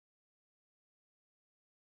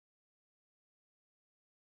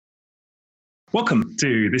Welcome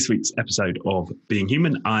to this week's episode of Being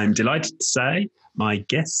Human. I'm delighted to say my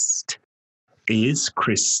guest is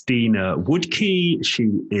Christina Wodtke.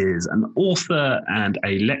 She is an author and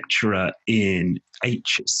a lecturer in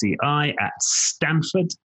HCI at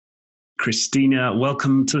Stanford. Christina,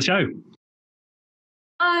 welcome to the show.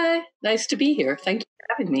 Hi, nice to be here. Thank you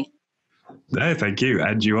for having me. No, thank you.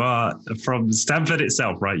 And you are from Stanford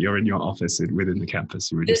itself, right? You're in your office within the campus.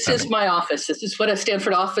 This is my office. This is what a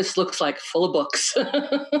Stanford office looks like, full of books.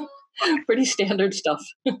 Pretty standard stuff.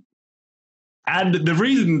 And the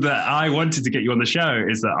reason that I wanted to get you on the show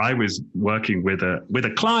is that I was working with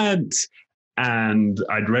a client, and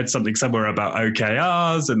I'd read something somewhere about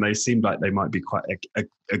OKRs, and they seemed like they might be quite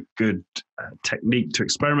a good technique to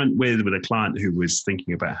experiment with a client who was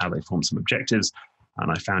thinking about how they form some objectives. And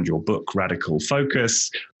I found your book, Radical Focus,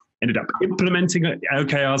 ended up implementing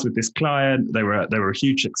OKRs with this client. They were a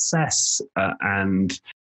huge success and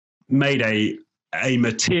made a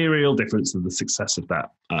material difference in the success of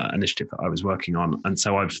that initiative that I was working on. And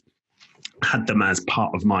so I've had them as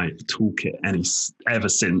part of my toolkit ever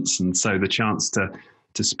since. And so the chance to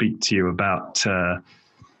speak to you about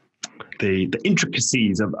the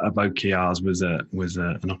intricacies of OKRs was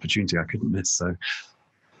an opportunity I couldn't miss. So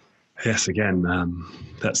yes, again,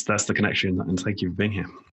 that's the connection, and thank you for being here.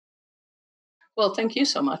 Well, thank you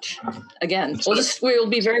so much. Again, we'll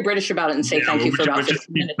be very British about it and say thank you for about 15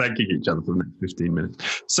 minutes. Thanking each other for the next 15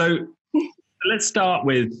 minutes. So let's start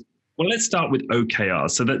with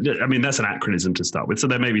OKRs. So that's an acronym to start with. So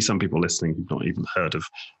there may be some people listening who've not even heard of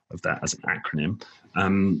that as an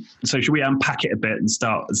acronym. So should we unpack it a bit and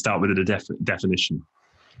start with a definition?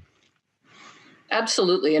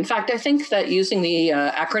 Absolutely. In fact, I think that using the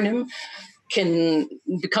acronym can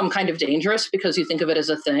become kind of dangerous because you think of it as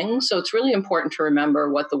a thing. So it's really important to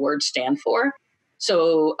remember what the words stand for.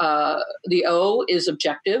 So the O is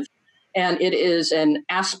objective, and it is an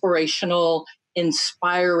aspirational,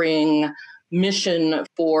 inspiring mission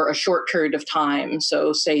for a short period of time.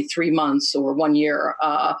 So say 3 months or 1 year.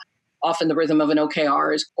 Often the rhythm of an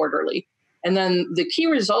OKR is quarterly. And then the key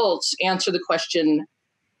results answer the question,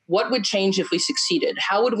 what would change if we succeeded?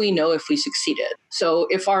 How would we know if we succeeded? So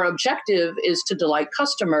if our objective is to delight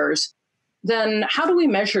customers, then how do we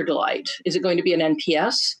measure delight? Is it going to be an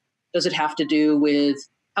NPS? Does it have to do with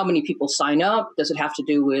how many people sign up? Does it have to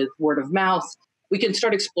do with word of mouth? We can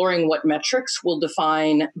start exploring what metrics will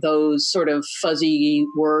define those sort of fuzzy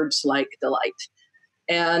words like delight.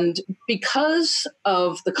 And because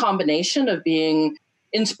of the combination of being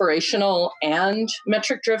inspirational and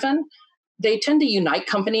metric-driven, they tend to unite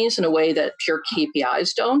companies in a way that pure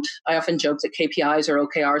KPIs don't. I often joke that KPIs are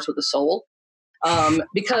OKRs with a soul,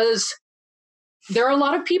 because there are a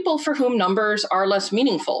lot of people for whom numbers are less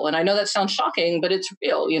meaningful. And I know that sounds shocking, but it's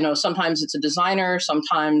real. Sometimes it's a designer,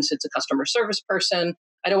 sometimes it's a customer service person.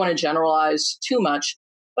 I don't want to generalize too much,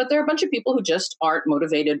 but there are a bunch of people who just aren't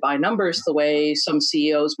motivated by numbers the way some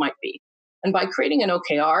CEOs might be. And by creating an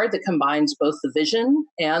OKR that combines both the vision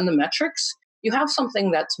and the metrics, you have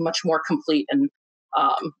something that's much more complete. And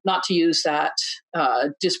not to use that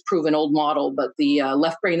disproven old model, but the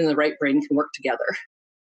left brain and the right brain can work together.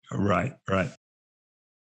 Right.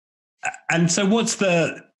 And so what's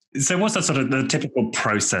the sort of the typical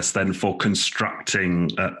process then for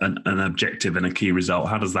constructing an objective and a key result?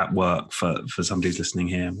 How does that work for somebody who's listening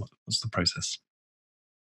here? What's the process?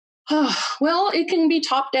 Well, it can be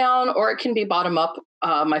top down or it can be bottom up.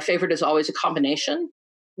 My favorite is always a combination.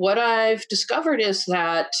 What I've discovered is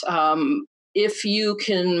that if you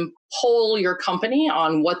can poll your company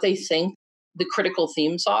on what they think the critical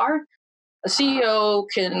themes are, a CEO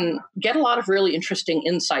can get a lot of really interesting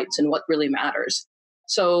insights in what really matters.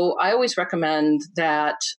 So I always recommend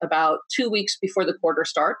that about 2 weeks before the quarter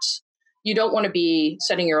starts, you don't want to be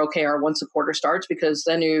setting your OKR once the quarter starts, because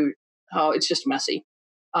then it's just messy.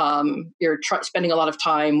 You're spending a lot of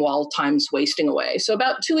time while time's wasting away. So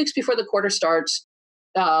about 2 weeks before the quarter starts,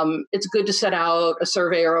 it's good to set out a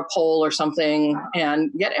survey or a poll or something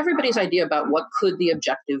and get everybody's idea about what could the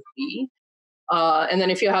objective be. And then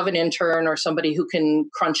if you have an intern or somebody who can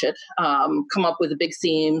crunch it, come up with the big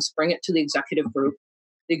themes, bring it to the executive group.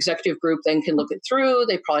 The executive group then can look it through.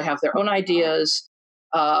 They probably have their own ideas.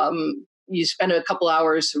 You spend a couple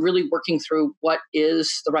hours really working through what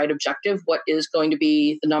is the right objective, what is going to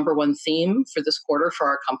be the number one theme for this quarter for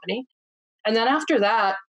our company. And then after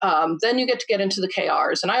that, then you get into the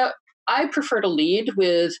KRs. And I prefer to lead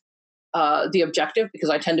with the objective because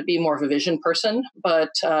I tend to be more of a vision person.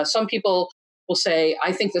 But some people will say,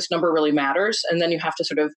 I think this number really matters. And then you have to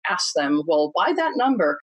sort of ask them, well, why that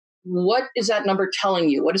number? What is that number telling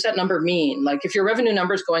you? What does that number mean? Like if your revenue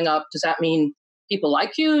number is going up, does that mean people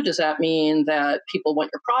like you? Does that mean that people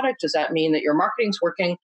want your product? Does that mean that your marketing's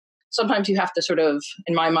working? Sometimes you have to sort of,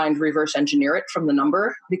 in my mind, reverse engineer it from the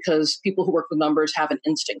number, because people who work with numbers have an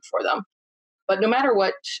instinct for them. But no matter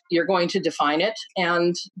what, you're going to define it.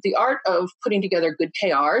 And the art of putting together good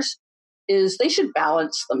KRs is they should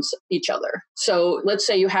balance each other. So let's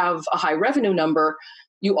say you have a high revenue number.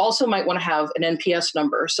 You also might want to have an NPS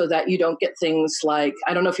number so that you don't get things like,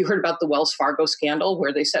 I don't know if you heard about the Wells Fargo scandal,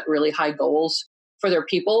 where they set really high goals for their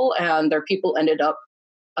people, and their people ended up,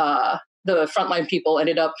 the frontline people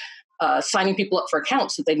ended up signing people up for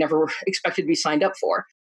accounts that they never expected to be signed up for.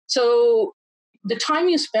 So the time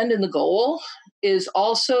you spend in the goal is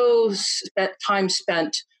also time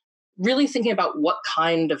spent really thinking about what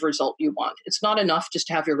kind of result you want. It's not enough just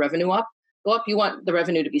to have your revenue go up. You want the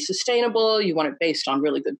revenue to be sustainable. You want it based on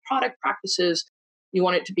really good product practices. You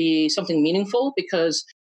want it to be something meaningful, because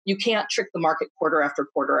you can't trick the market quarter after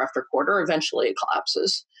quarter after quarter. Eventually it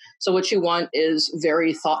collapses. So what you want is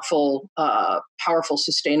very thoughtful, powerful,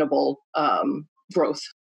 sustainable growth.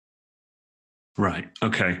 Right.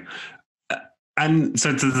 Okay. And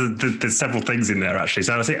so there's several things in there, actually.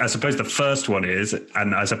 So I suppose the first one is,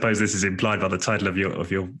 and I suppose this is implied by the title of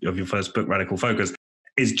your first book, Radical Focus,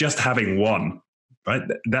 is just having one, right?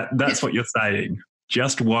 That's what you're saying.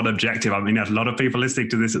 Just one objective. I mean, a lot of people listening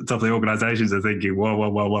to this at the top of the organizations are thinking,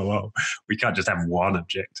 whoa. We can't just have one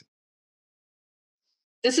objective.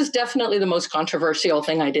 This is definitely the most controversial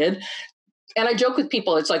thing I did. And I joke with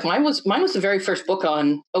people, it's like mine was the very first book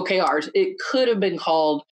on OKRs. It could have been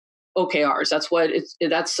called OKRs.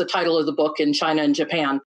 That's the title of the book in China and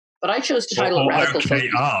Japan. But I chose to title it Radical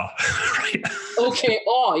Focus. Right. Okay.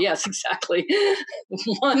 Oh, yes, exactly.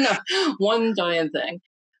 one giant thing.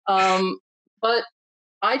 But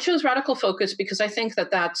I chose Radical Focus because I think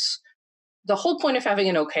that that's the whole point of having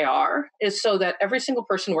an OKR, is so that every single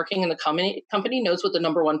person working in the company knows what the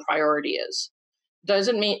number one priority is. It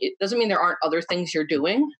doesn't mean there aren't other things you're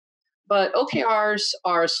doing, but OKRs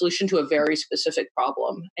are a solution to a very specific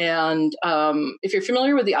problem. And if you're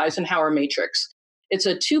familiar with the Eisenhower matrix, it's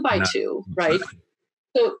a 2x2, right?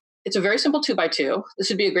 So it's a very simple 2x2. This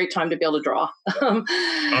would be a great time to be able to draw.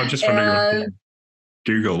 Just from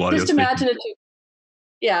Google while just you're imagine speaking.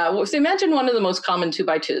 So imagine one of the most common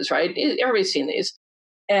 2x2s, right? Everybody's seen these.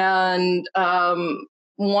 And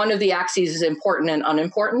one of the axes is important and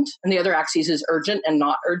unimportant, and the other axis is urgent and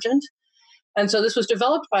not urgent. And so this was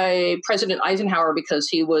developed by President Eisenhower because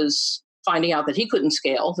he was finding out that he couldn't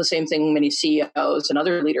scale, the same thing many CEOs and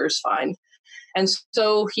other leaders find. And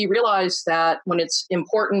so he realized that when it's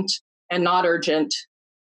important and not urgent,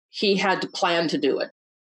 he had to plan to do it.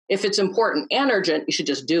 If it's important and urgent, you should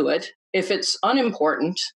just do it. If it's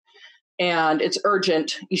unimportant and it's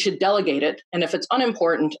urgent, you should delegate it. And if it's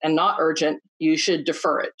unimportant and not urgent, you should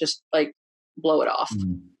defer it, just like blow it off.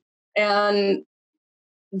 And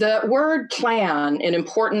the word plan in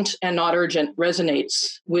important and not urgent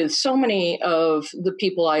resonates with so many of the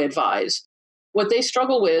people I advise. What they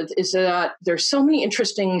struggle with is that there's so many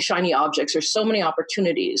interesting, shiny objects, there's so many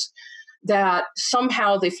opportunities that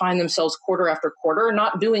somehow they find themselves quarter after quarter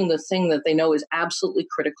not doing the thing that they know is absolutely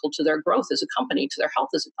critical to their growth as a company, to their health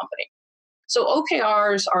as a company. So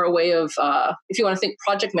OKRs are a way of, if you want to think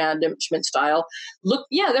project management style,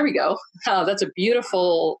 there we go. That's a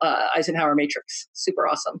beautiful Eisenhower matrix. Super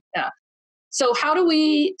awesome. Yeah. So how do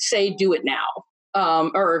we say do it now?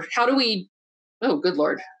 Or how do we, oh, good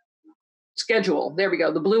Lord. Schedule. There we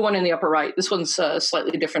go. The blue one in the upper right. This one's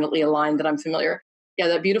slightly differently aligned than I'm familiar. Yeah,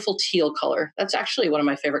 that beautiful teal color. That's actually one of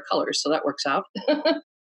my favorite colors, so that works out.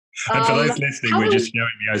 And for those listening, we're just showing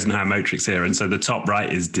the Eisenhower matrix here. And so the top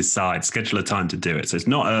right is decide, schedule a time to do it. So it's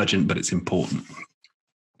not urgent, but it's important.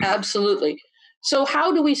 Absolutely. So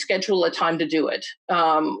how do we schedule a time to do it?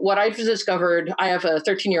 What I've discovered, I have a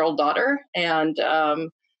 13-year-old daughter, and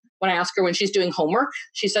when I ask her when she's doing homework,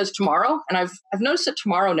 she says tomorrow. And I've noticed that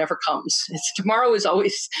tomorrow never comes. Tomorrow is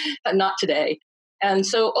always not today. And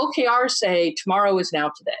so OKRs say tomorrow is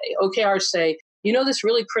now today. OKRs say, this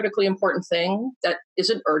really critically important thing that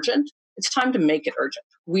isn't urgent, it's time to make it urgent.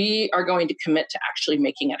 We are going to commit to actually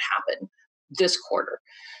making it happen this quarter.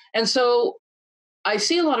 And so I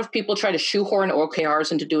see a lot of people try to shoehorn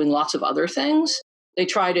OKRs into doing lots of other things. They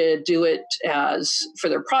try to do it as for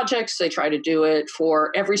their projects. They try to do it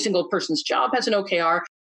for every single person's job has an OKR.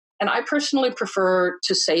 And I personally prefer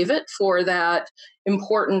to save it for that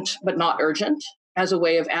important but not urgent, as a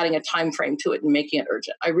way of adding a time frame to it and making it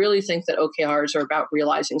urgent. I really think that OKRs are about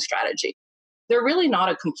realizing strategy. They're really not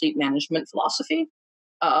a complete management philosophy.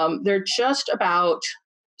 They're just about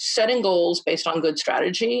setting goals based on good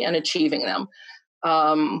strategy and achieving them.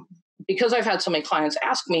 Because I've had so many clients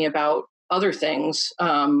ask me about other things.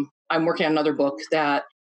 I'm working on another book that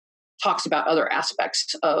talks about other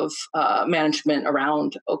aspects of management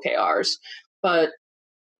around OKRs. But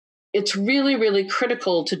it's really, really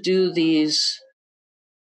critical to do these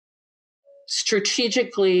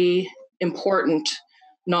strategically important,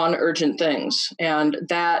 non-urgent things. And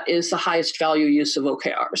that is the highest value use of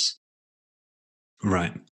OKRs.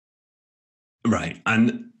 Right. Right.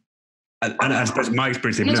 And I suppose my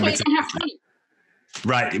experience of implementing,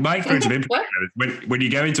 right, my experience of implementing when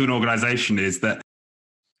you go into an organization is that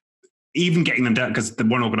even getting them down, because the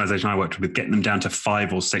one organization I worked with, getting them down to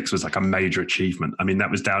 5 or 6 was like a major achievement. I mean,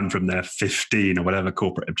 that was down from their 15 or whatever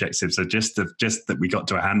corporate objectives. So just that we got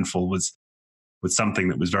to a handful was something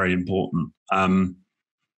that was very important.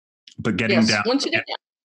 But getting down. Once you get down.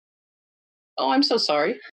 Oh, I'm so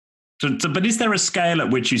sorry. But is there a scale at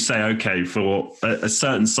which you say, okay, for a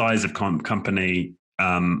certain size of company,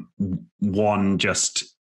 one just,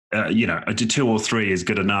 a 2 or 3 is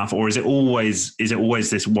good enough, or is it always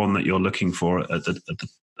this one that you're looking for at the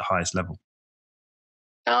highest level?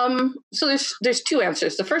 So there's 2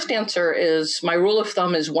 answers. The first answer is my rule of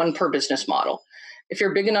thumb is 1 per business model. If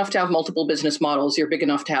you're big enough to have multiple business models, you're big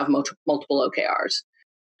enough to have multiple OKRs.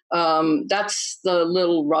 That's the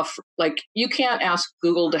little rough, like you can't ask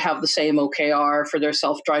Google to have the same OKR for their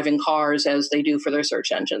self-driving cars as they do for their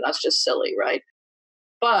search engine. That's just silly, right?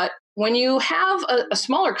 But when you have a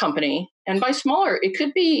smaller company, and by smaller, it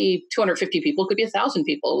could be 250 people, it could be 1,000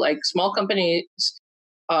 people, like small companies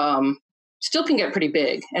still can get pretty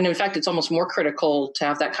big. And in fact, it's almost more critical to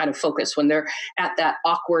have that kind of focus when they're at that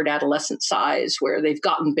awkward adolescent size where they've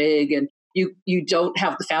gotten big and you don't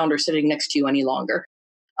have the founder sitting next to you any longer.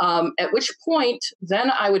 At which point,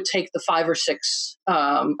 then I would take the 5 or 6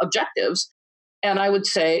 objectives and I would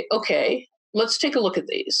say, okay, let's take a look at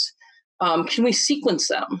these. Can we sequence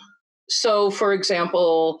them? So, for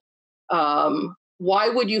example, why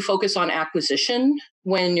would you focus on acquisition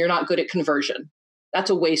when you're not good at conversion? That's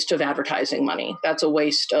a waste of advertising money. That's a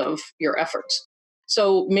waste of your efforts.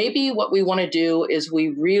 So maybe what we want to do is we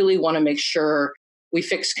really want to make sure we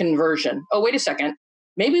fix conversion. Oh, wait a second.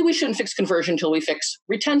 Maybe we shouldn't fix conversion until we fix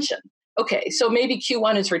retention. Okay, so maybe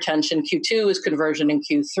Q1 is retention, Q2 is conversion, and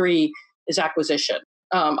Q3 is acquisition.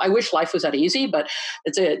 I wish life was that easy, but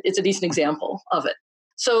it's a decent example of it.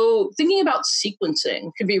 So thinking about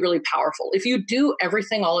sequencing can be really powerful. If you do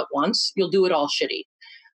everything all at once, you'll do it all shitty.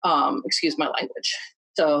 Excuse my language.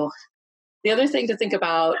 So the other thing to think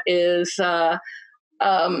about is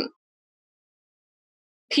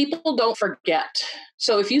people don't forget.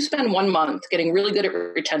 So if you spend 1 month getting really good at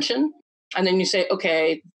retention, and then you say,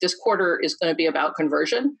 okay, this quarter is going to be about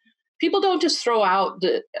conversion, people don't just throw out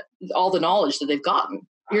all the knowledge that they've gotten.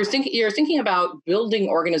 You're thinking about building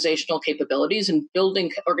organizational capabilities and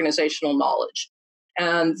building organizational knowledge.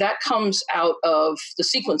 And that comes out of the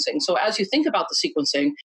sequencing. So as you think about the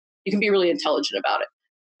sequencing, you can be really intelligent about it.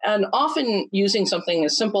 And often using something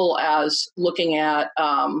as simple as looking at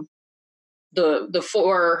the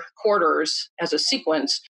 4 quarters as a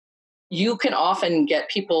sequence, you can often get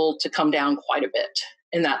people to come down quite a bit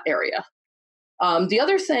in that area. The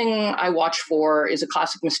other thing I watch for is a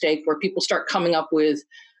classic mistake where people start coming up with,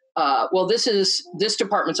 well, this is this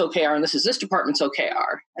department's OKR and this is this department's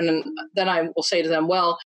OKR. And then I will say to them,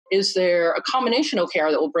 well, is there a combination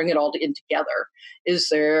OKR that will bring it all in together? Is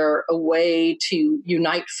there a way to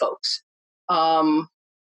unite folks? Are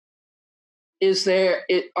these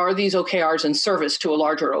OKRs in service to a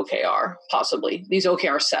larger OKR? Possibly. These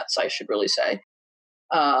OKR sets, I should really say.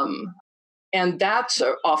 And that's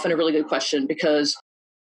often a really good question because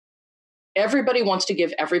everybody wants to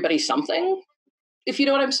give everybody something, if you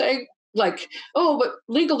know what I'm saying. Like, oh, but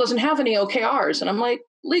legal doesn't have any OKRs. And I'm like,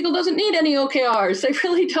 legal doesn't need any OKRs. They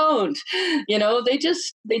really don't. You know, they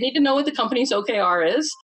need to know what the company's OKR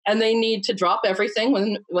is, and they need to drop everything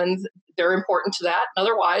when they're important to that.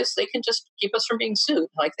 Otherwise, they can just keep us from being sued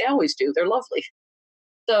like they always do. They're lovely.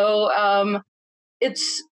 So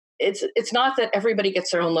it's not that everybody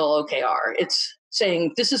gets their own little OKR. It's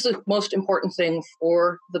saying this is the most important thing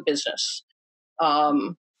for the business.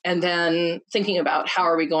 And then thinking about how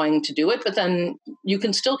are we going to do it, but then you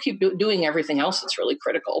can still keep doing everything else that's really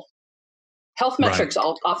critical. Health metrics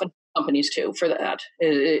often companies too for that.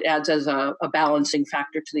 It adds as a balancing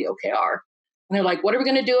factor to the OKR. And they're like, what are we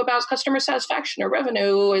going to do about customer satisfaction or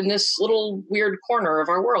revenue in this little weird corner of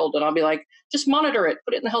our world? And I'll be like, just monitor it,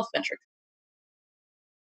 put it in the health metric.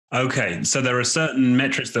 Okay, so there are certain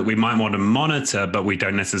metrics that we might want to monitor, but we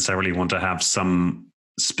don't necessarily want to have some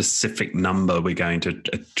specific number we're going to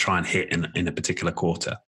try and hit in a particular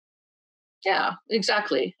quarter. Yeah,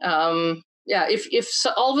 exactly. If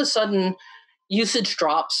all of a sudden usage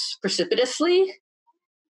drops precipitously,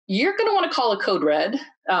 you're going to want to call a code red.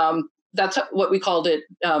 That's what we called it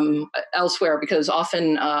elsewhere, because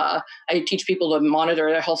often I teach people to monitor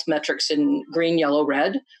their health metrics in green, yellow,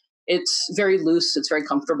 red. It's very loose. It's very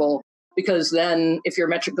comfortable, because then if your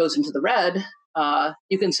metric goes into the red,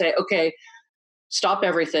 you can say, okay, stop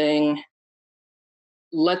everything.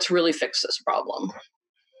 Let's really fix this problem.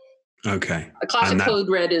 Okay. A classic code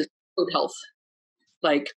red is code health.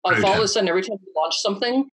 Like if all of a sudden, every time you launch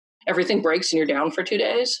something, everything breaks and you're down for 2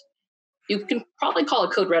 days, you can probably call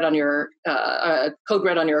a code red on your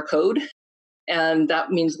code. And that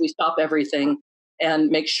means we stop everything and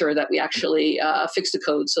make sure that we actually fix the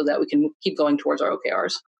code so that we can keep going towards our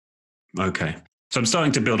OKRs. Okay. So I'm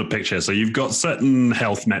starting to build a picture. So you've got certain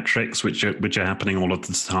health metrics which are happening all of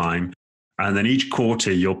the time. And then each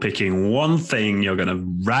quarter you're picking one thing you're going to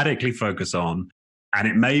radically focus on. And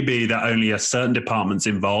it may be that only a certain department's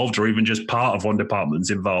involved, or even just part of one department's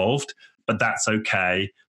involved, but that's okay.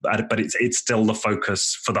 But it's still the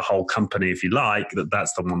focus for the whole company, if you like.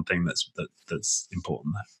 That's the one thing that's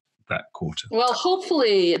important that quarter. Well,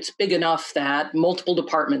 hopefully it's big enough that multiple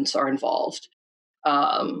departments are involved.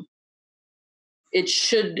 It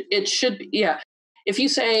should, yeah. If you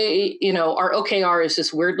say, our OKR is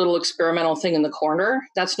this weird little experimental thing in the corner,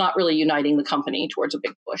 that's not really uniting the company towards a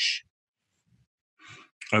big push.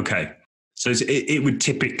 Okay. So it would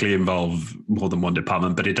typically involve more than one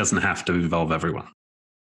department, but it doesn't have to involve everyone.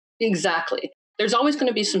 Exactly. There's always going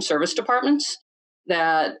to be some service departments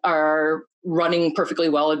that are running perfectly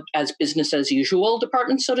well as business as usual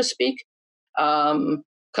departments, so to speak.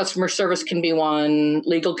 Customer service can be one,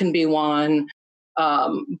 legal can be one.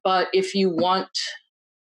 But if you want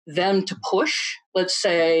them to push, let's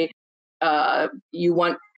say you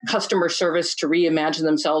want customer service to reimagine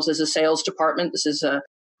themselves as a sales department. This is a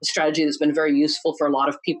strategy that's been very useful for a lot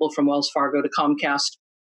of people from Wells Fargo to Comcast,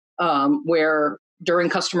 where during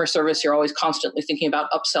customer service, you're always constantly thinking about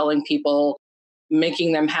upselling people,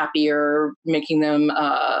 making them happier, making them,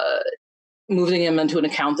 moving them into an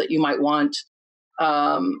account that you might want.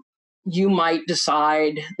 You might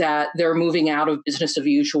decide that they're moving out of business as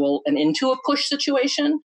usual and into a push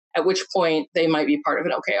situation, at which point they might be part of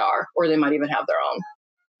an OKR, or they might even have their own.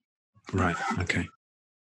 Right. Okay.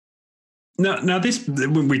 Now, this,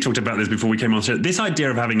 we talked about this before we came on. So this idea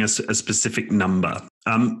of having a specific number,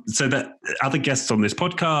 so that other guests on this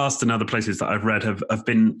podcast and other places that I've read have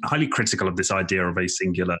been highly critical of this idea of a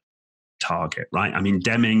singular target, right? I mean,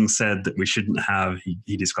 Deming said that we shouldn't have,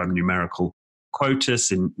 he described numerical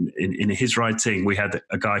quotas in his writing. We had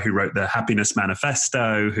a guy who wrote the Happiness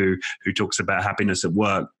Manifesto who talks about happiness at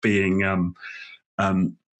work being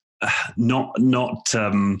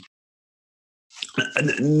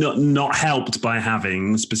not helped by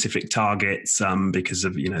having specific targets because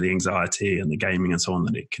of the anxiety and the gaming and so on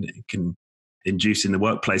that it can induce in the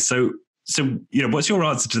workplace. So what's your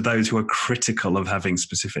answer to those who are critical of having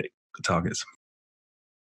specific targets?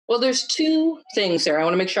 Well, there's two things there. I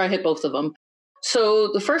want to make sure I hit both of them.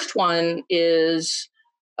 So the first one is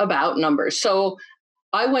about numbers. So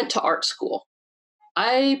I went to art school.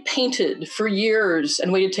 I painted for years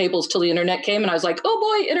and waited tables till the internet came, and I was like, oh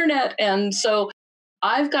boy, internet. And so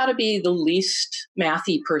I've got to be the least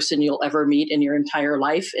mathy person you'll ever meet in your entire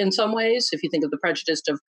life in some ways, if you think of the prejudice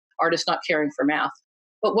of artists not caring for math.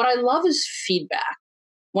 But what I love is feedback.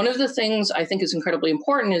 One of the things I think is incredibly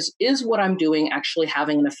important is what I'm doing actually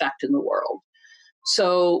having an effect in the world?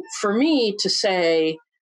 So for me to say,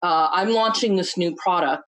 I'm launching this new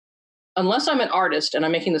product, unless I'm an artist and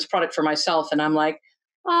I'm making this product for myself and I'm like,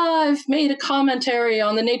 I've made a commentary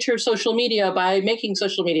on the nature of social media by making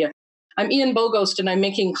social media. I'm Ian Bogost and I'm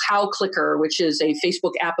making Cow Clicker, which is a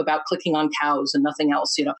Facebook app about clicking on cows and nothing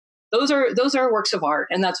else. Those are works of art,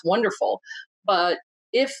 and that's wonderful. But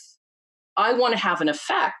if I want to have an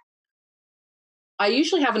effect, I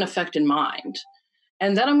usually have an effect in mind.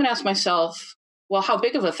 And then I'm going to ask myself, well, how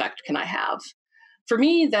big of an effect can I have? For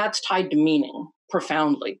me, that's tied to meaning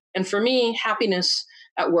profoundly. And for me, happiness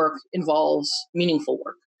at work involves meaningful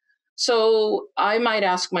work. So I might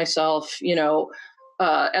ask myself,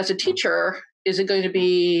 as a teacher, is it going to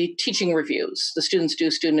be teaching reviews? The students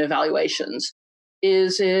do student evaluations.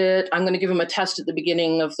 Is it, I'm going to give them a test at the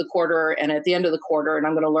beginning of the quarter and at the end of the quarter, and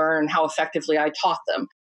I'm going to learn how effectively I taught them.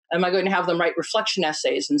 Am I going to have them write reflection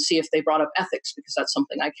essays and see if they brought up ethics, because that's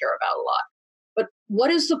something I care about a lot. But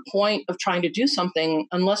what is the point of trying to do something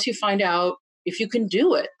unless you find out if you can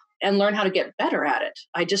do it and learn how to get better at it?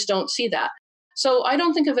 I just don't see that. So I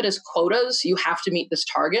don't think of it as quotas. You have to meet this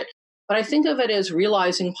target. But I think of it as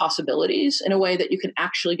realizing possibilities in a way that you can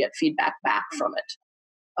actually get feedback back from it.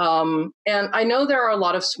 And I know there are a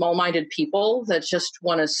lot of small-minded people that just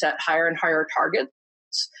want to set higher and higher targets.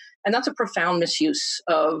 And that's a profound misuse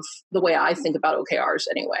of the way I think about OKRs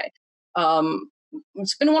anyway.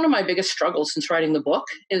 It's been one of my biggest struggles since writing the book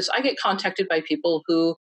is I get contacted by people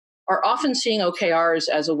who are often seeing OKRs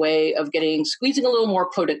as a way of squeezing a little more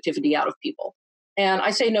productivity out of people. And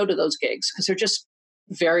I say no to those gigs because they're just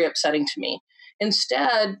very upsetting to me.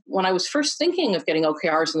 Instead, when I was first thinking of getting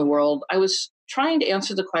OKRs in the world, I was trying to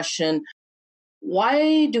answer the question,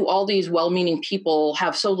 why do all these well-meaning people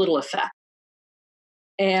have so little effect?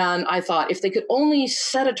 And I thought if they could only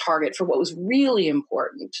set a target for what was really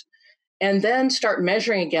important and then start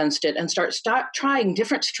measuring against it and start trying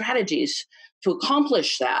different strategies to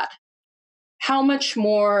accomplish that, how much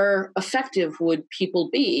more effective would people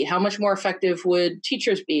be? How much more effective would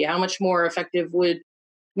teachers be? How much more effective would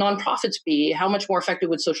nonprofits be? How much more effective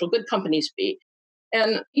would social good companies be?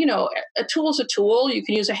 And, a tool is a tool. You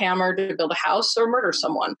can use a hammer to build a house or murder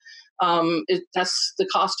someone. That's the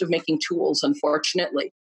cost of making tools,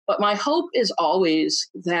 unfortunately. But my hope is always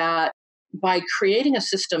that by creating a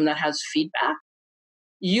system that has feedback,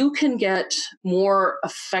 you can get more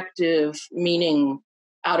effective meaning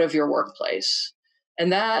out of your workplace.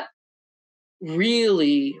 And that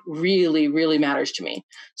really, really, really matters to me.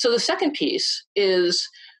 So the second piece is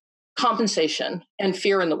compensation and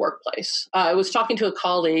fear in the workplace. I was talking to a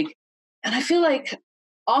colleague, and I feel like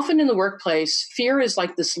often in the workplace, fear is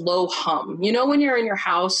like this low hum. When you're in your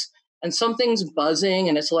house and something's buzzing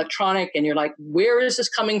and it's electronic and you're like, where is this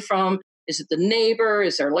coming from? Is it the neighbor?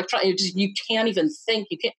 Is there electronic? You can't even think.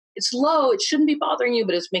 It's low. It shouldn't be bothering you,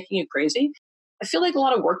 but it's making you crazy. I feel like a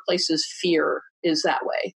lot of workplaces, fear is that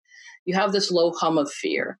way. You have this low hum of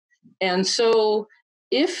fear. And so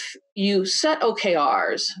if you set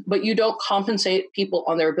OKRs, but you don't compensate people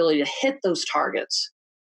on their ability to hit those targets,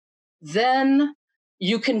 then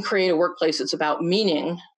you can create a workplace that's about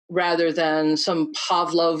meaning rather than some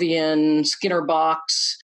Pavlovian Skinner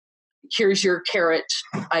box. Here's your carrot.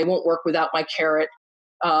 I won't work without my carrot.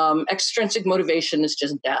 Extrinsic motivation is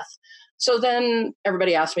just death. So then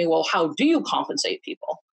everybody asks me, well, how do you compensate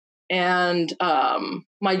people? And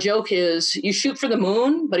my joke is you shoot for the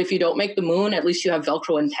moon, but if you don't make the moon, at least you have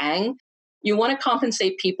Velcro and Tang. You want to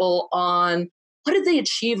compensate people on what did they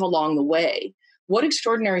achieve along the way? What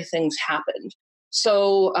extraordinary things happened?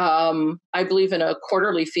 So I believe in a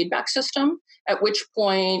quarterly feedback system, at which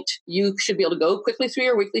point you should be able to go quickly through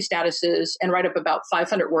your weekly statuses and write up about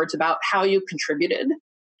 500 words about how you contributed.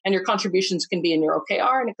 And your contributions can be in your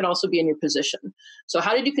OKR, and it can also be in your position. So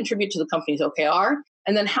how did you contribute to the company's OKR?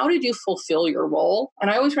 And then how did you fulfill your role? And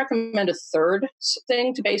I always recommend a third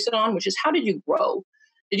thing to base it on, which is how did you grow?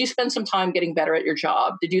 Did you spend some time getting better at your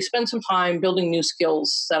job? Did you spend some time building new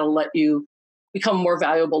skills that'll let you become more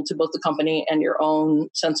valuable to both the company and your own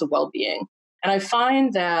sense of well-being? And I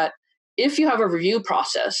find that if you have a review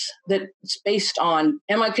process that's based on,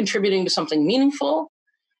 am I contributing to something meaningful?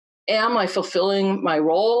 Am I fulfilling my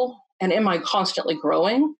role? And am I constantly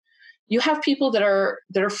growing? You have people that are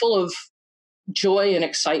full of joy and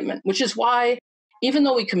excitement, which is why even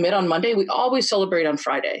though we commit on Monday, we always celebrate on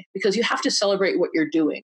Friday, because you have to celebrate what you're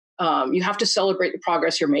doing. You have to celebrate the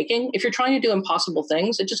progress you're making. If you're trying to do impossible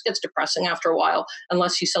things, it just gets depressing after a while,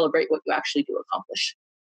 unless you celebrate what you actually do accomplish.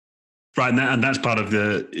 Right, and that's part of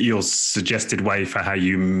your suggested way for how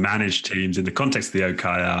you manage teams in the context of the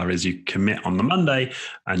OKR is you commit on the Monday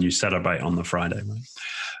and you celebrate on the Friday,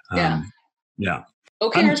 right? Yeah.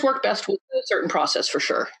 OKRs work best with a certain process for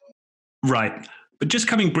sure. Right. But just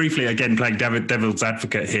coming briefly, again, playing devil's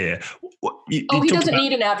advocate here. He doesn't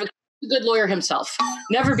need an advocate. He's a good lawyer himself.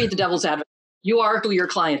 Never be the devil's advocate. You are who your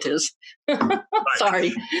client is.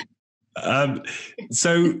 Sorry.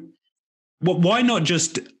 So why not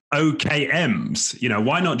just OKMs?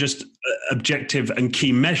 Why not just objective and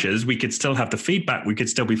key measures? We could still have the feedback. We could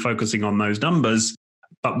still be focusing on those numbers.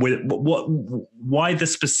 But why the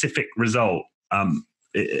specific result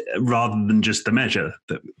rather than just the measure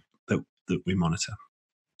that we monitor?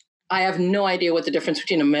 I have no idea what the difference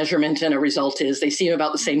between a measurement and a result is. They seem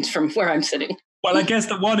about the same from where I'm sitting. Well, I guess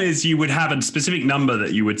the one is you would have a specific number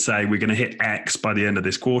that you would say we're going to hit X by the end of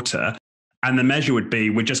this quarter. And the measure would be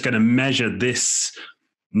we're just going to measure this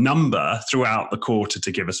number throughout the quarter to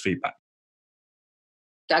give us feedback.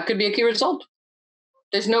 That could be a key result.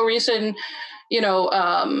 There's no reason,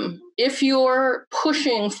 if you're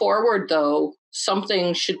pushing forward, though,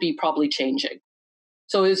 something should be probably changing.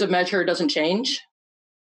 So as a measure doesn't change?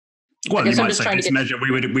 Well, you might say this measure,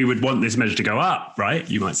 we would want this measure to go up, right?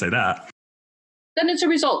 You might say that. Then it's a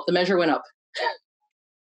result. The measure went up.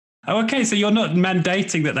 Oh, okay. So you're not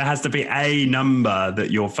mandating that there has to be a number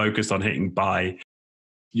that you're focused on hitting by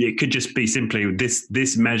it could just be simply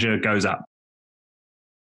this measure goes up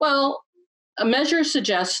Well, a measure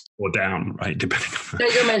suggests or down, right? Depending on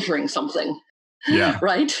that you're measuring something, yeah.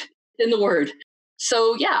 right? In the word.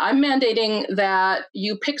 So yeah, I'm mandating that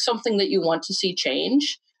you pick something that you want to see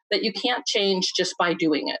change, that you can't change just by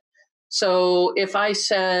doing it. So if I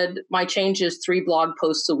said my change is 3 blog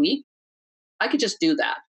posts a week, I could just do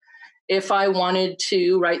that. If I wanted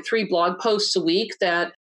to write 3 blog posts a week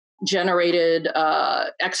that generated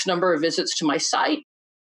X number of visits to my site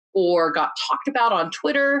or got talked about on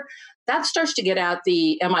Twitter, that starts to get at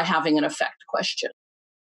the am I having an effect question.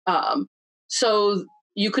 So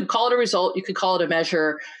you could call it a result, you could call it a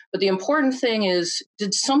measure, but the important thing is,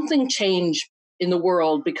 did something change in the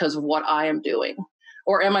world because of what I am doing?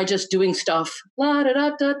 Or am I just doing stuff, la, da, da,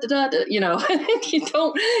 da, da, da, you know, you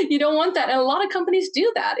don't want that. And a lot of companies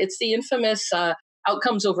do that. It's the infamous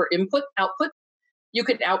outcomes over output. You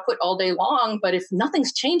could output all day long, but if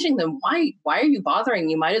nothing's changing, then why are you bothering?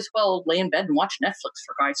 You might as well lay in bed and watch Netflix,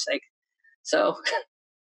 for God's sake. So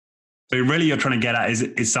really you're trying to get at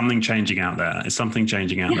is something changing out there? Is something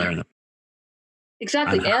changing out there?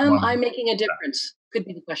 Exactly. Am I making a difference? Could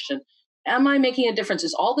be the question. Am I making a difference?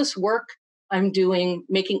 Is all this work I'm doing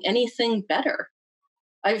making anything better?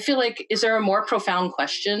 I feel like, is there a more profound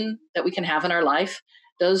question that we can have in our life?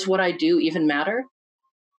 Does what I do even matter?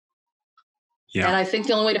 Yeah. And I think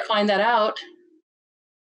the only way to find that out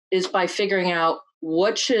is by figuring out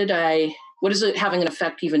what does it having an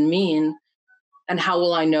effect even mean? And how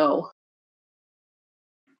will I know?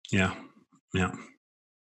 Yeah. Yeah.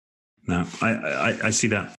 No, I see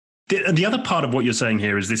that. The other part of what you're saying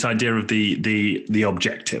here is this idea of the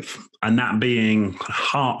objective, and that being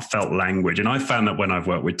heartfelt language. And I found that when I've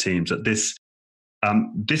worked with teams, that this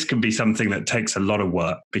can be something that takes a lot of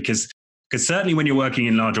work because certainly when you're working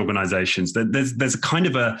in large organizations, there's a kind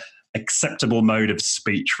of a acceptable mode of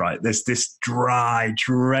speech, right? There's this dry,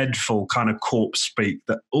 dreadful kind of corpse speak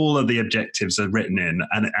that all of the objectives are written in,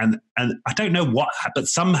 and I don't know what, but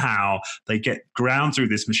somehow they get ground through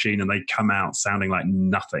this machine and they come out sounding like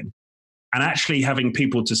nothing. And actually having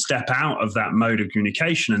people to step out of that mode of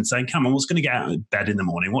communication and saying, come on, what's going to get out of bed in the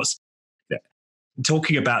morning? What's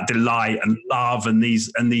talking about delight and love and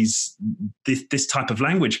this type of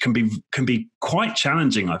language can be quite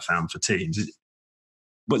challenging, I found, for teams.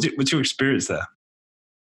 What's your experience there?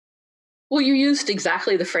 Well, you used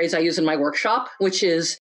exactly the phrase I use in my workshop, which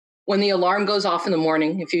is when the alarm goes off in the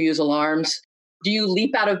morning, if you use alarms, do you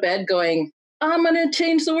leap out of bed going, I'm going to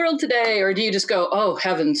change the world today? Or do you just go, oh,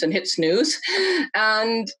 heavens, and hit snooze?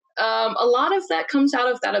 And a lot of that comes out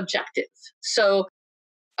of that objective. So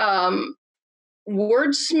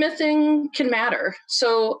wordsmithing can matter.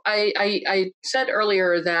 So I said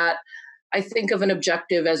earlier that I think of an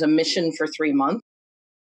objective as a mission for 3 months.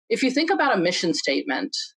 If you think about a mission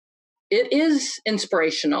statement, it is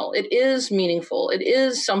inspirational. It is meaningful. It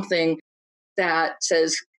is something that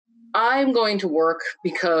says, I'm going to work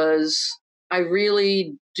because I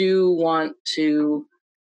really do want to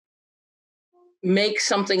make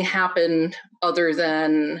something happen other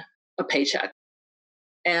than a paycheck.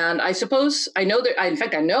 And I suppose I know that, in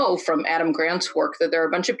fact, I know from Adam Grant's work that there are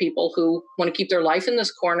a bunch of people who want to keep their life in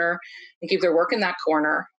this corner and keep their work in that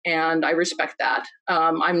corner. And I respect that.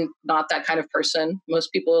 I'm not that kind of person.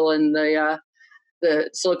 Most people in the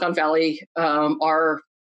Silicon Valley are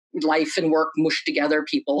life and work mushed together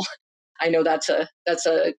people. I know that's a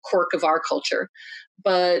quirk of our culture.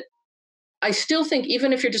 But I still think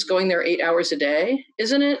even if you're just going there 8 hours a day,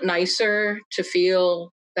 isn't it nicer to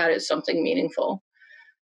feel that it's something meaningful?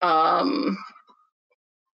 I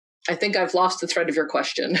think I've lost the thread of your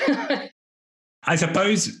question. I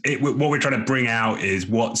suppose what we're trying to bring out is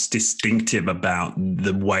what's distinctive about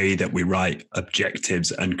the way that we write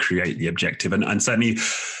objectives and create the objective. And certainly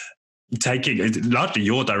taking largely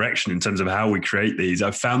your direction in terms of how we create these,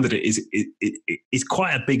 I've found that it is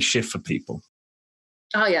quite a big shift for people.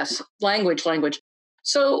 Ah, yes. Language.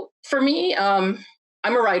 So for me, I'm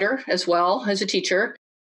a writer as well as a teacher.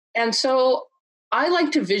 And so I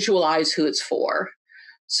like to visualize who it's for.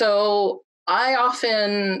 So I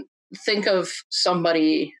often think of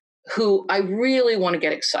somebody who I really want to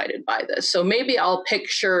get excited by this. So maybe I'll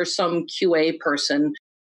picture some QA person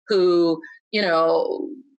who,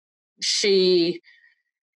 she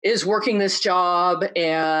is working this job,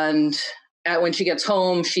 and when she gets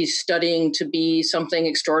home, she's studying to be something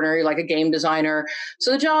extraordinary, like a game designer.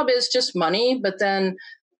 So the job is just money, but then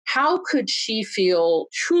how could she feel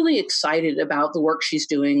truly excited about the work she's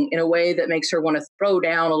doing in a way that makes her want to throw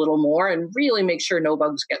down a little more and really make sure no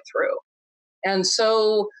bugs get through? And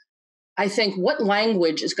so I think, what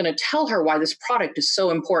language is going to tell her why this product is so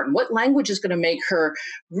important? What language is going to make her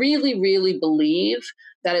really, really believe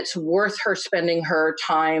that it's worth her spending her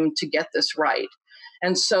time to get this right?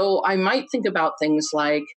 And so I might think about things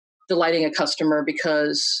like delighting a customer,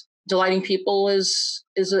 because delighting people is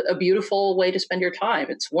a beautiful way to spend your time.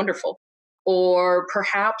 It's wonderful. Or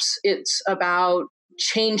perhaps it's about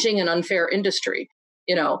changing an unfair industry.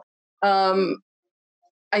 You know,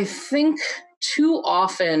 I think too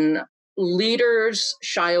often leaders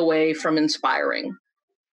shy away from inspiring.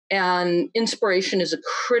 And inspiration is a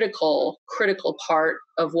critical, critical part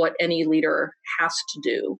of what any leader has to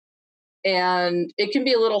do. And it can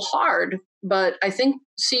be a little hard, but I think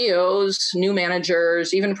CEOs, new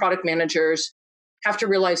managers, even product managers have to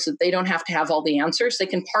realize that they don't have to have all the answers. They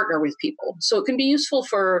can partner with people. So it can be useful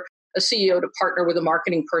for a CEO to partner with a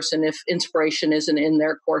marketing person if inspiration isn't in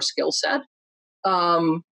their core skill set.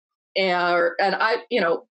 And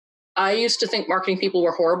I used to think marketing people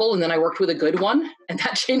were horrible, and then I worked with a good one, and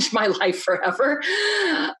that changed my life forever.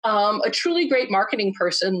 A truly great marketing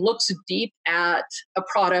person looks deep at a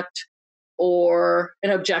product or an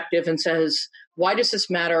objective and says, why does this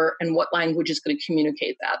matter, and what language is going to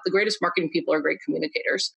communicate that? The greatest marketing people are great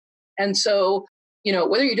communicators. And so,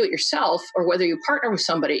 whether you do it yourself or whether you partner with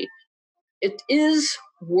somebody, it is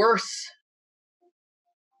worth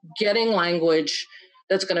getting language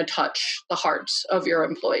that's going to touch the hearts of your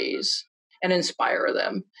employees and inspire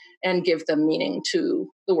them and give them meaning to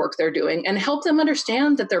the work they're doing and help them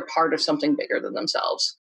understand that they're part of something bigger than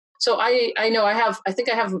themselves. So I know I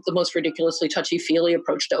think I have the most ridiculously touchy-feely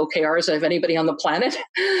approach to OKRs of anybody on the planet.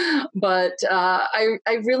 But I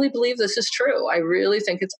really believe this is true. I really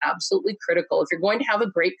think it's absolutely critical. If you're going to have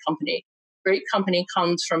a great company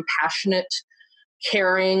comes from passionate,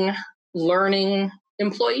 caring, learning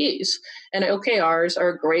employees. And OKRs are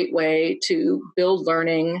a great way to build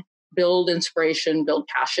learning, build inspiration, build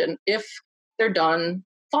passion if they're done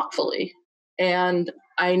thoughtfully. And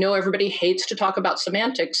I know everybody hates to talk about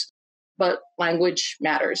semantics, but language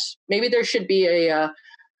matters. Maybe there should be a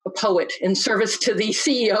poet in service to the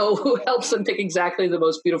CEO who helps them pick exactly the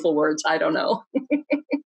most beautiful words. I don't know.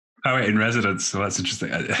 Poet in residence. Well, that's interesting.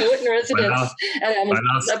 Poet in residence. My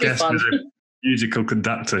last that'd be guest fun. was a musical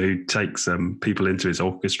conductor who takes people into his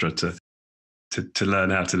orchestra to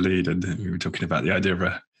learn how to lead. And we were talking about the idea of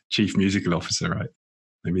a chief musical officer, right?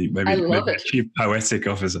 Maybe a chief poetic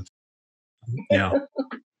officer. Yeah.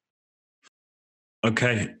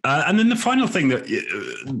 Okay. And then the final thing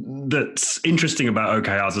that's interesting about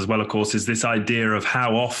OKRs as well, of course, is this idea of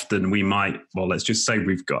how often we might, well, let's just say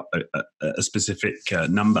we've got a specific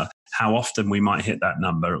number, how often we might hit that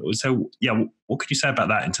number. So, yeah, what could you say about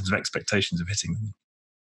that in terms of expectations of hitting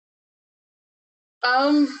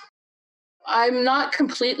them? I'm not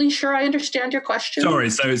completely sure I understand your question. Sorry.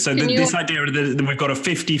 So this idea that we've got a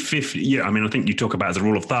 50-50, yeah, I mean, I think you talk about as a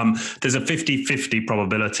rule of thumb, there's a 50-50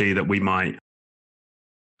 probability that we might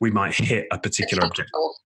hit a particular objective.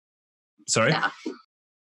 Sorry? Yeah.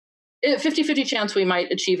 50-50 chance we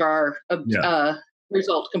might achieve our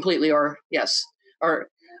result completely, or yes, or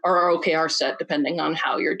our OKR set, depending on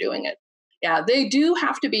how you're doing it. Yeah, they do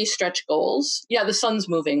have to be stretch goals. Yeah, the sun's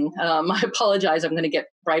moving. I apologize. I'm going to get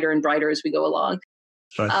brighter and brighter as we go along.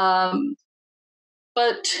 But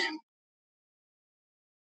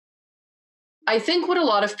I think what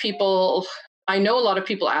I know a lot of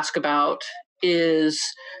people ask about is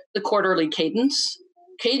the quarterly cadence.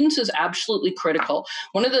 Cadence is absolutely critical.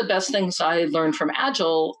 One of the best things I learned from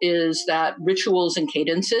Agile is that rituals and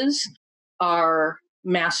cadences are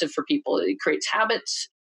massive for people. It creates habits.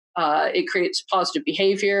 It creates positive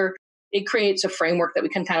behavior. It creates a framework that we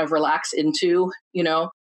can kind of relax into,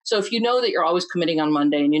 So if you know that you're always committing on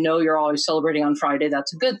Monday and you know you're always celebrating on Friday,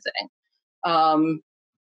 that's a good thing.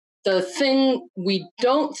 The thing we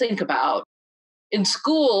don't think about in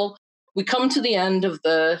school, we come to the end of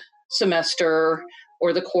the semester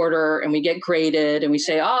or the quarter and we get graded and we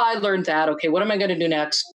say, I learned that. Okay, what am I going to do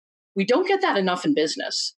next? We don't get that enough in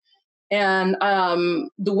business. And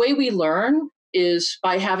the way we learn is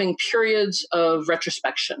by having periods of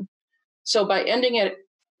retrospection. So by ending it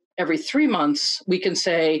every 3 months, we can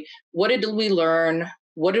say, what did we learn?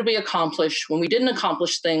 What did we accomplish? When we didn't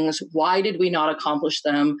accomplish things, why did we not accomplish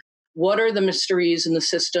them? What are the mysteries in the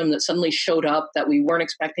system that suddenly showed up that we weren't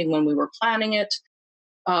expecting when we were planning it?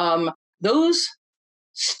 Those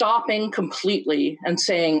stopping completely and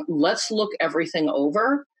saying, let's look everything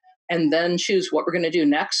over and then choose what we're going to do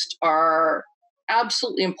next are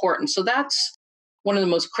absolutely important. So that's one of the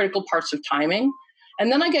most critical parts of timing.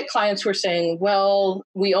 And then I get clients who are saying, well,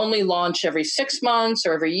 we only launch every 6 months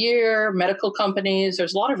or every year, medical companies.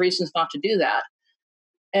 There's a lot of reasons not to do that.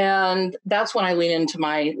 And that's when I lean into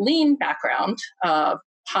my lean background,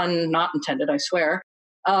 pun not intended, I swear,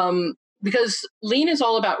 because lean is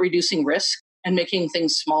all about reducing risk and making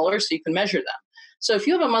things smaller so you can measure them. So if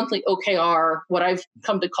you have a monthly OKR, what I've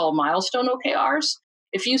come to call milestone OKRs,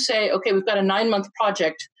 if you say, okay, we've got a 9-month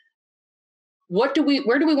project, where do we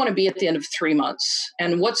want to be at the end of 3 months?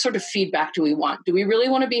 And what sort of feedback do we want? Do we really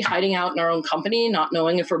want to be hiding out in our own company, not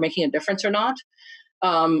knowing if we're making a difference or not,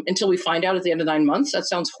 until we find out at the end of 9 months? That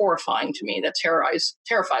sounds horrifying to me. That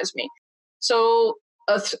terrifies me. So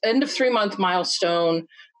end of 3-month milestone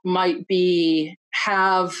might be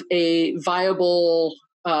have a viable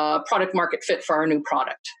product market fit for our new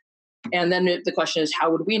product. And then the question is,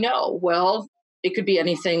 how would we know? Well, it could be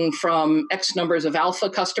anything from X numbers of alpha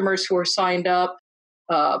customers who are signed up,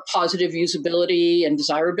 positive usability and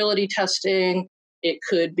desirability testing. It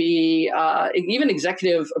could be even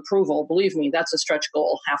executive approval. Believe me, that's a stretch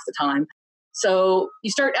goal half the time. So you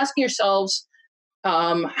start asking yourselves,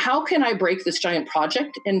 how can I break this giant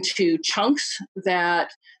project into chunks that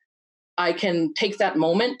I can take that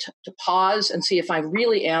moment to pause and see if I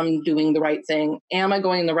really am doing the right thing? Am I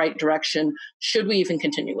going in the right direction? Should we even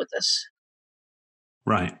continue with this?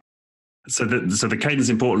 Right. So the cadence is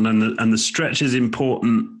important, and the stretch is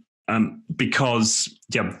important because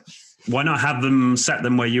why not have them set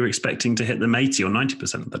them where you're expecting to hit them 80 or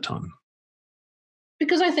 90% of the time?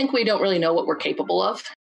 Because I think we don't really know what we're capable of.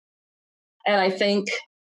 And I think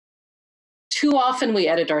too often we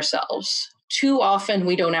edit ourselves. Too often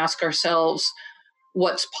we don't ask ourselves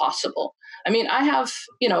what's possible. I mean, I have,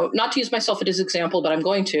 not to use myself as an example, but I'm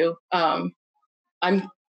going to.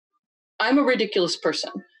 I'm a ridiculous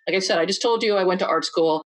person. Like I said, I just told you I went to art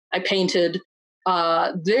school. I painted.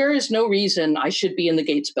 There is no reason I should be in the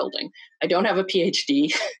Gates building. I don't have a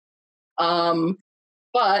PhD.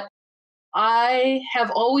 But I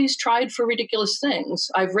have always tried for ridiculous things.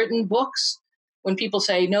 I've written books when people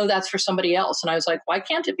say, no, that's for somebody else. And I was like, why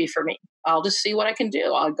can't it be for me? I'll just see what I can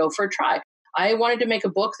do. I'll go for a try. I wanted to make a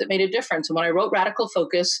book that made a difference. And when I wrote Radical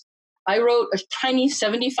Focus, I wrote a tiny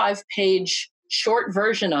 75-page short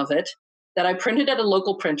version of it that I printed at a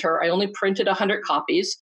local printer. I only printed 100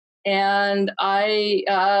 copies. And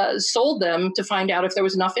I sold them to find out if there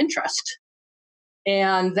was enough interest.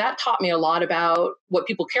 And that taught me a lot about what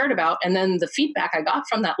people cared about. And then the feedback I got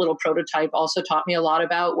from that little prototype also taught me a lot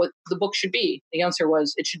about what the book should be. The answer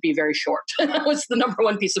was it should be very short. That was the number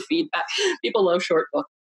one piece of feedback. People love short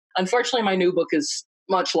books. Unfortunately, my new book is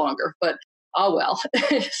much longer, but oh well.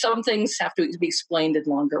 Some things have to be explained in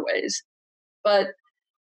longer ways. But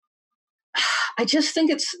I just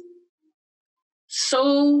think it's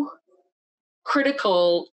so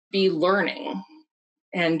critical to be learning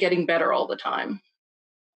and getting better all the time.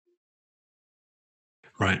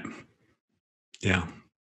 Right. Yeah.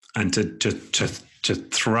 And to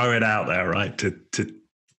throw it out there, right? To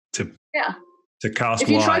cast. If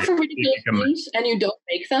you try for ridiculous things and you don't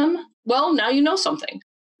make them, well, now you know something.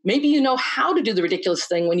 Maybe you know how to do the ridiculous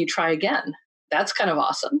thing when you try again. That's kind of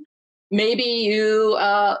awesome. Maybe you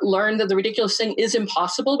learn that the ridiculous thing is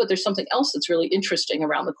impossible, but there's something else that's really interesting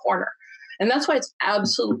around the corner. And that's why it's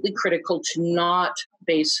absolutely critical to not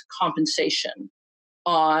base compensation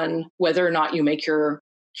on whether or not you make your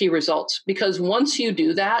key results. Because once you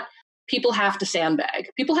do that, people have to sandbag.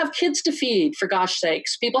 People have kids to feed, for gosh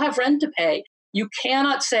sakes. People have rent to pay. You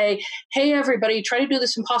cannot say, hey, everybody, try to do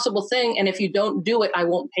this impossible thing. And if you don't do it, I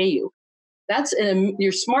won't pay you. That's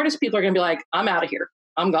your smartest people are going to be like, I'm out of here.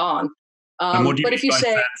 I'm gone. And what do you mean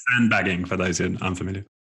by sandbagging, for those who are unfamiliar?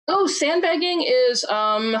 Oh, sandbagging is,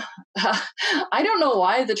 I don't know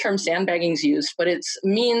why the term sandbagging is used, but it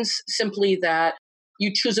means simply that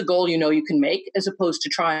you choose a goal you can make, as opposed to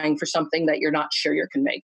trying for something that you're not sure you can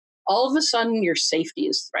make. All of a sudden, your safety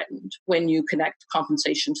is threatened when you connect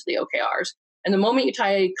compensation to the OKRs. And the moment you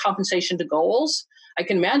tie compensation to goals, I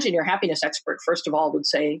can imagine your happiness expert, first of all, would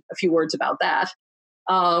say a few words about that.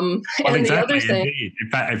 Well, and exactly, the other thing, indeed.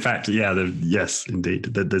 In fact, yeah, yes, indeed.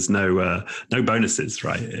 There's no bonuses,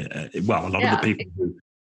 right? Well, a lot of the people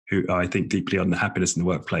who I think deeply on the happiness in the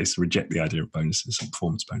workplace reject the idea of bonuses and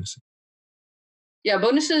performance bonuses. Yeah,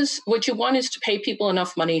 bonuses, what you want is to pay people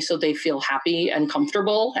enough money so they feel happy and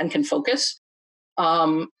comfortable and can focus.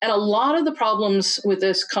 And a lot of the problems with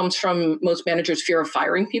this comes from most managers' fear of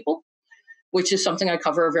firing people, which is something I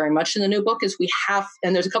cover very much in the new book. Is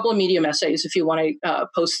and there's a couple of Medium essays, if you want to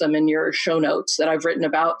post them in your show notes, that I've written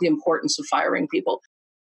about the importance of firing people.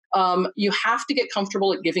 You have to get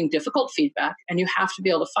comfortable at giving difficult feedback, and you have to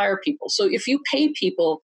be able to fire people. So if you pay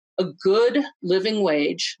people a good living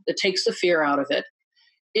wage that takes the fear out of it,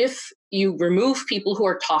 if you remove people who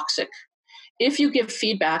are toxic, if you give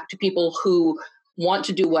feedback to people who want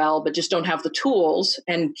to do well, but just don't have the tools,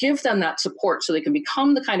 and give them that support so they can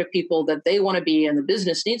become the kind of people that they want to be and the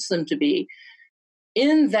business needs them to be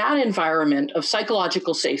in that environment of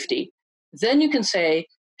psychological safety. Then you can say,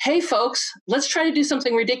 hey, folks, let's try to do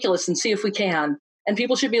something ridiculous and see if we can. And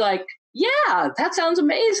people should be like, yeah, that sounds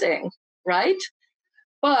amazing, right?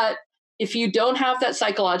 But if you don't have that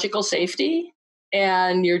psychological safety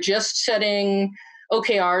and you're just setting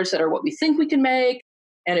OKRs that are what we think we can make,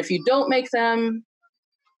 and if you don't make them,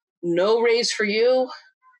 no raise for you,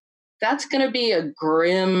 that's going to be a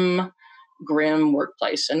grim, grim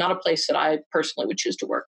workplace, and not a place that I personally would choose to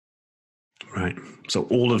work. Right. So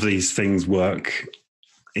all of these things work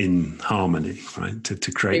in harmony, right?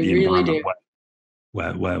 To create the environment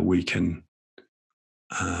where we can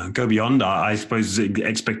go beyond our, I suppose,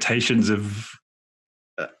 expectations of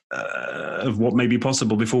what may be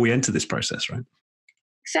possible before we enter this process, right?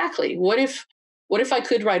 Exactly. What if I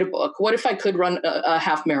could write a book? What if I could run a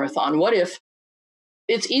half marathon? What if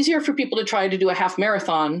it's easier for people to try to do a half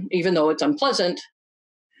marathon, even though it's unpleasant?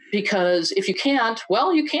 Because if you can't,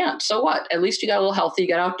 well, you can't. So what? At least you got a little healthy, you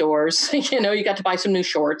got outdoors, you got to buy some new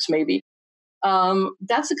shorts, maybe.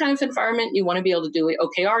 That's the kind of environment you want to be able to do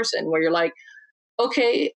OKRs in, where you're like,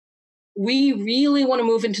 okay, we really want to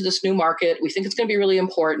move into this new market. We think it's going to be really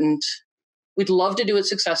important. We'd love to do it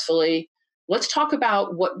successfully. Let's talk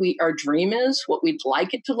about what our dream is, what we'd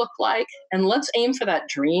like it to look like, and let's aim for that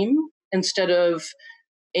dream instead of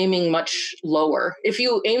aiming much lower. If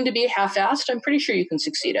you aim to be half-assed, I'm pretty sure you can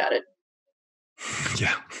succeed at it.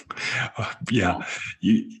 Yeah.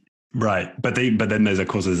 Right. But then there's a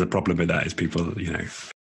problem with that is people,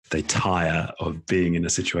 they tire of being in a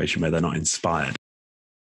situation where they're not inspired.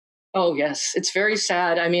 Oh, yes. It's very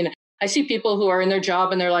sad. I mean, I see people who are in their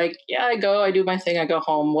job and they're like, yeah, I do my thing, I go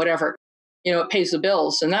home, whatever. It pays the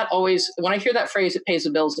bills. And that always, when I hear that phrase, it pays the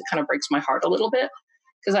bills, it kind of breaks my heart a little bit.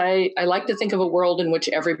 Because I like to think of a world in which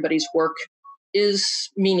everybody's work is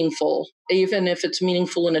meaningful, even if it's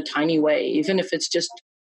meaningful in a tiny way, even if it's just,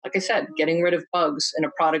 like I said, getting rid of bugs in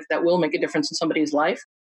a product that will make a difference in somebody's life.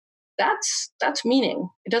 That's meaning.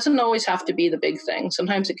 It doesn't always have to be the big thing.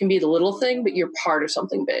 Sometimes it can be the little thing, but you're part of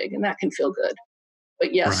something big, and that can feel good.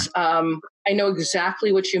 But yes, right. I know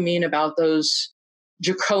exactly what you mean about those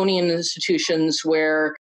draconian institutions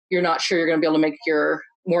where you're not sure you're going to be able to make your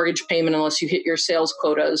mortgage payment unless you hit your sales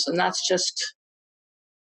quotas. And that's just,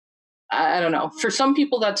 I don't know. For some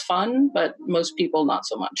people, that's fun, but most people, not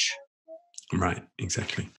so much. Right,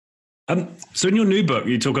 exactly. So in your new book,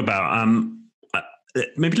 you talk about,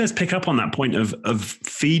 maybe let's pick up on that point of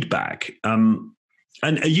feedback. And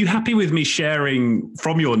are you happy with me sharing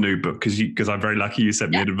from your new book? Because I'm very lucky you sent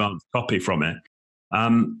me an advanced copy from it.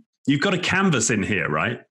 You've got a canvas in here,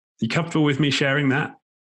 right? You comfortable with me sharing that?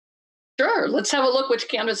 Sure. Let's have a look which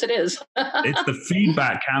canvas it is. It's the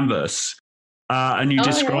feedback canvas. And you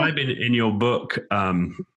describe in your book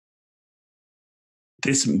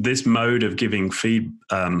this mode of giving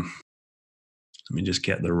let me just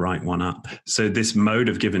get the right one up. So this mode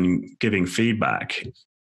of giving feedback,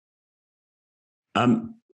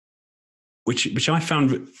 which I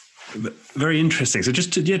found very interesting. So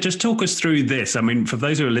just talk us through this. I mean, for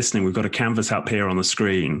those who are listening, we've got a canvas up here on the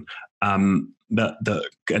screen that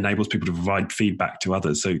enables people to provide feedback to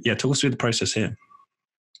others. So talk us through the process here.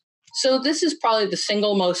 So this is probably the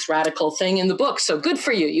single most radical thing in the book. So good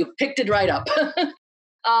for you. You picked it right up.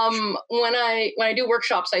 When I do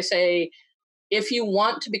workshops, I say, if you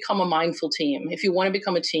want to become a mindful team, if you want to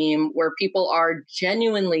become a team where people are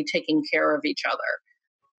genuinely taking care of each other,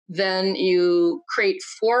 then you create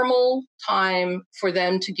formal time for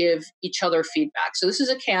them to give each other feedback. So this is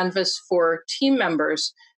a canvas for team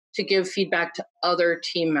members to give feedback to other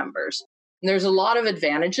team members. And there's a lot of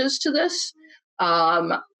advantages to this.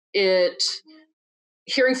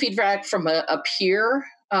 Hearing feedback from a peer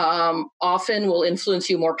often will influence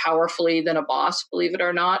you more powerfully than a boss, believe it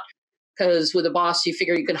or not. Because with a boss, you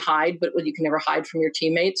figure you can hide, but you can never hide from your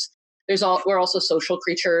teammates. We're also social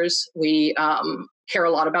creatures. We care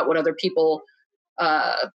a lot about what other people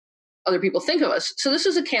think of us. So this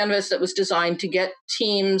is a canvas that was designed to get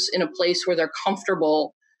teams in a place where they're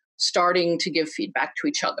comfortable starting to give feedback to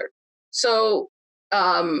each other. So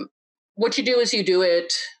what you do is you do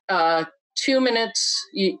it 2 minutes.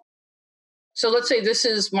 So let's say this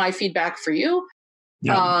is my feedback for you.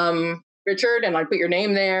 Yeah. Richard, and I'd put your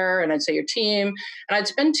name there and I'd say your team. And I'd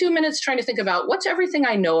spend 2 minutes trying to think about what's everything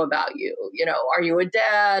I know about you. Are you a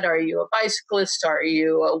dad? Are you a bicyclist? Are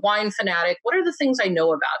you a wine fanatic? What are the things I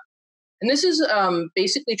know about? And this is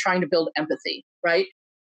basically trying to build empathy, right?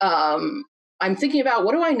 I'm thinking about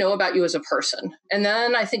what do I know about you as a person? And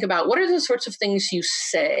then I think about what are the sorts of things you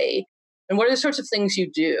say And what are the sorts of things you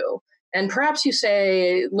do? And perhaps you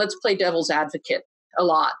say, let's play devil's advocate a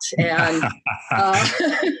lot. And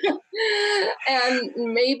and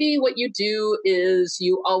maybe what you do is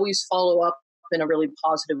you always follow up in a really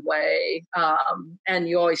positive way. And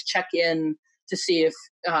you always check in to see if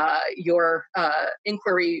your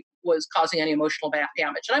inquiry was causing any emotional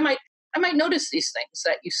damage. And I might notice these things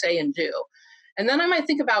that you say and do. And then I might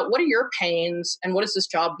think about, what are your pains and what does this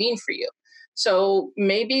job mean for you? So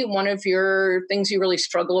maybe one of your things you really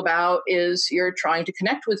struggle about is you're trying to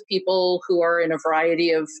connect with people who are in a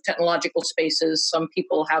variety of technological spaces. Some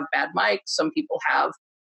people have bad mics, some people have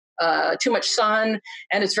too much sun,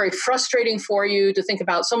 and it's very frustrating for you to think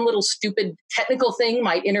about some little stupid technical thing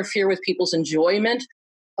might interfere with people's enjoyment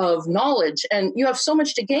of knowledge. And you have so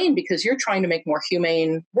much to gain because you're trying to make more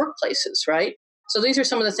humane workplaces, right? So these are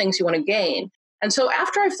some of the things you want to gain. And so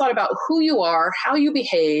after I've thought about who you are, how you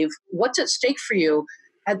behave, what's at stake for you,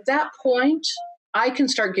 at that point, I can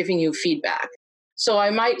start giving you feedback. So I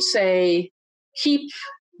might say, keep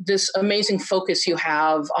this amazing focus you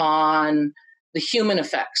have on the human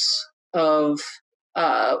effects of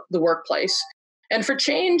the workplace. And for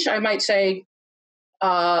change, I might say,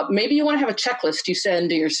 maybe you want to have a checklist you send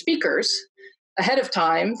to your speakers ahead of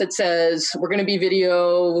time that says, we're going to be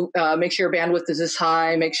video, make sure your bandwidth is this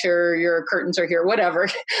high, make sure your curtains are here, whatever.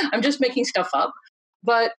 I'm just making stuff up.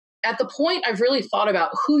 But at the point I've really thought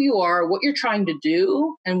about who you are, what you're trying to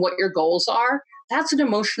do, and what your goals are, that's an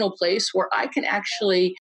emotional place where I can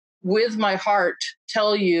actually, with my heart,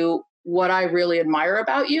 tell you what I really admire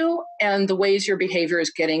about you and the ways your behavior is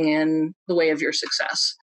getting in the way of your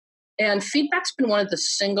success. And feedback's been one of the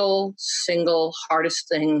single hardest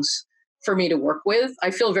things for me to work with.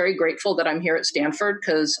 I feel very grateful that I'm here at Stanford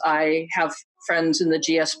because I have friends in the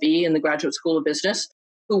GSB, in the Graduate School of Business,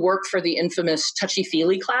 who work for the infamous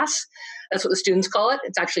touchy-feely class. That's what the students call it.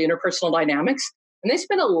 It's actually interpersonal dynamics. And they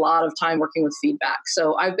spend a lot of time working with feedback.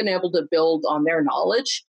 So I've been able to build on their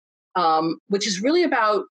knowledge, which is really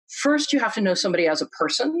about, first you have to know somebody as a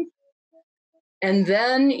person, and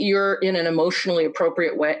then you're in an emotionally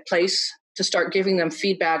appropriate place to start giving them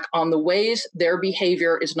feedback on the ways their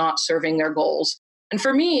behavior is not serving their goals. And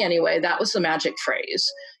for me, anyway, that was the magic phrase.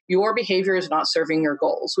 Your behavior is not serving your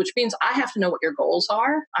goals, which means I have to know what your goals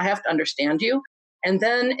are. I have to understand you. And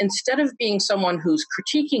then instead of being someone who's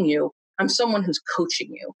critiquing you, I'm someone who's coaching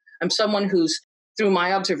you. I'm someone who's, through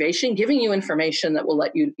my observation, giving you information that will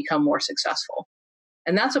let you become more successful.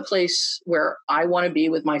 And that's a place where I want to be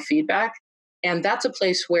with my feedback. And that's a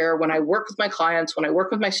place where when I work with my clients, when I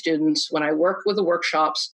work with my students, when I work with the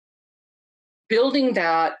workshops, building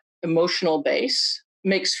that emotional base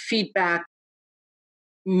makes feedback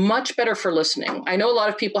much better for listening. I know a lot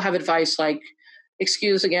of people have advice like,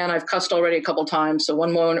 excuse again, I've cussed already a couple times, so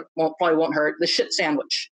one probably won't hurt. The shit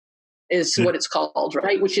sandwich is what it's called,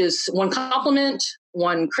 right? Which is one compliment,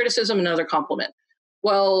 one criticism, another compliment.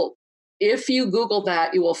 Well, if you Google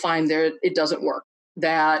that, you will find there it doesn't work.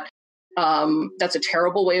 That's a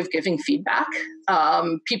terrible way of giving feedback.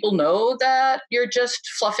 People know that you're just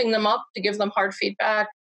fluffing them up to give them hard feedback.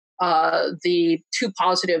 The two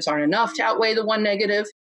positives aren't enough to outweigh the one negative.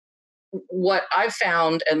 What I've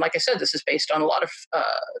found, and like I said, this is based on a lot of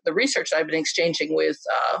the research that I've been exchanging with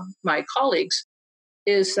my colleagues,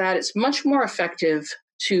 is that it's much more effective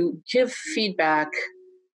to give feedback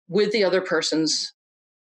with the other person's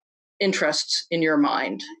interests in your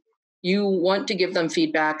mind. You want to give them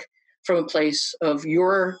feedback from a place of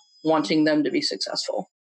your wanting them to be successful.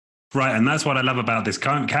 Right. And that's what I love about this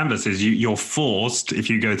canvas is you're forced, if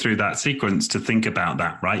you go through that sequence, to think about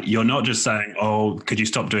that, right? You're not just saying, oh, could you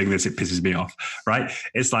stop doing this? It pisses me off, right?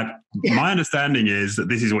 It's like, my understanding is that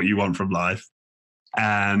this is what you want from life.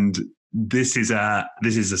 And this is a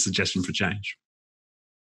suggestion for change.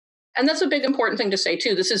 And that's a big important thing to say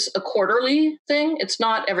too. This is a quarterly thing. It's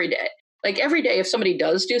not every day. Like every day, if somebody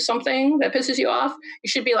does do something that pisses you off, you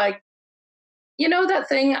should be like, you know, that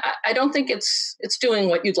thing, I don't think it's doing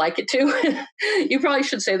what you'd like it to. You probably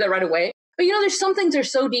should say that right away. But you know, there's some things that are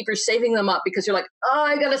so deep, you're saving them up because you're like, oh,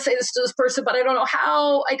 I got to say this to this person, but I don't know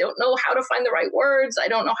how. I don't know how to find the right words. I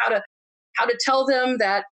don't know how to tell them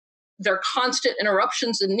that their constant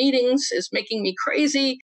interruptions in meetings is making me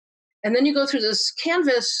crazy. And then you go through this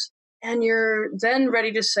canvas and you're then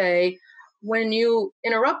ready to say, when you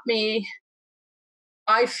interrupt me,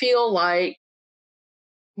 I feel like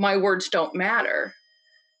my words don't matter.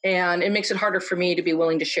 And it makes it harder for me to be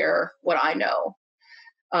willing to share what I know.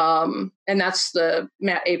 And that's the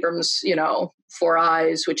Matt Abrams, 4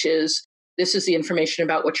 eyes, which is, this is the information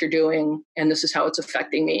about what you're doing, and this is how it's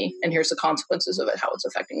affecting me. And here's the consequences of it, how it's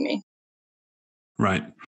affecting me. Right.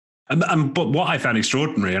 But what I found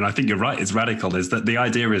extraordinary, and I think you're right, is radical, is that the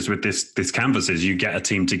idea is with this canvas is you get a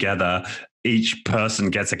team together, each person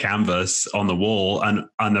gets a canvas on the wall,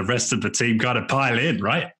 and the rest of the team got to pile in,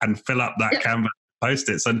 right, and fill up that canvas,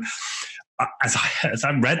 Post-its. And as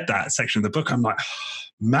I read that section of the book, I'm like,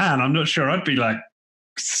 man, I'm not sure I'd be like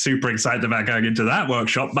super excited about going into that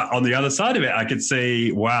workshop. But on the other side of it, I could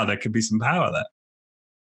see, wow, there could be some power there.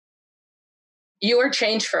 You are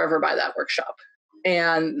changed forever by that workshop.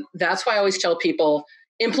 And that's why I always tell people,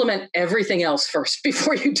 implement everything else first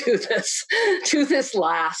before you do this. Do this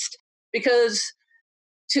last. Because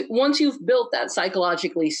once you've built that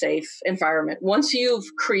psychologically safe environment, once you've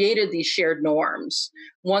created these shared norms,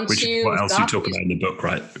 Which is what else you talk about in the book,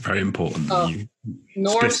 right? Very important.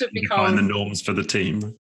 Norms have become the norms for the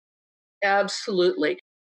team. Absolutely.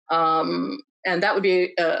 And that would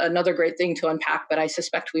be another great thing to unpack, but I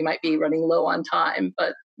suspect we might be running low on time,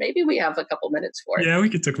 but maybe we have a couple minutes for it. Yeah, we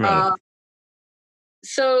could talk about it.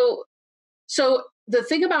 So the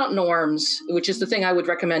thing about norms, which is the thing I would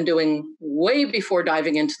recommend doing way before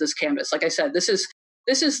diving into this canvas, like I said, this is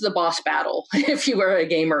the boss battle. If you were a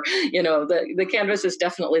gamer, the canvas is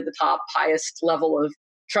definitely the top, highest level of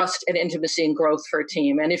trust and intimacy and growth for a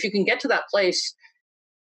team. And if you can get to that place,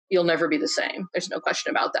 you'll never be the same. There's no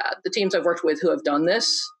question about that. The teams I've worked with who have done this,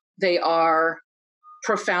 they are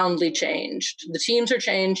profoundly changed. The teams are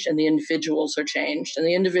changed and the individuals are changed. And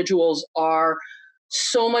the individuals are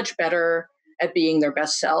so much better at being their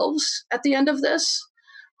best selves at the end of this.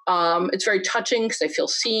 It's very touching because they feel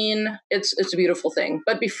seen. It's a beautiful thing.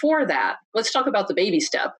 But before that, let's talk about the baby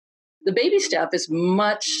step. The baby step is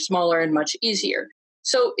much smaller and much easier.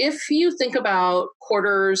 So if you think about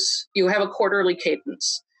quarters, you have a quarterly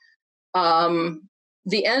cadence.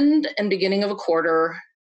 The end and beginning of a quarter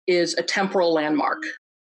is a temporal landmark,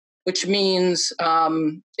 which means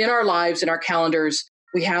in our lives, in our calendars,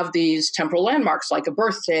 we have these temporal landmarks like a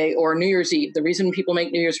birthday or New Year's Eve. The reason people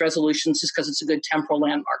make New Year's resolutions is because it's a good temporal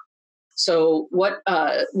landmark. So with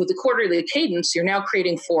the quarterly cadence, you're now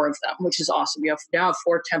creating 4 of them, which is awesome. You now have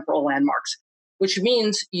 4 temporal landmarks, which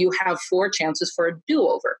means you have 4 chances for a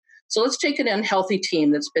do-over. So let's take an unhealthy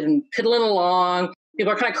team that's been piddling along.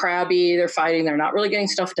 People are kind of crabby. They're fighting. They're not really getting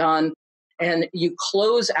stuff done. And you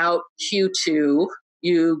close out Q2.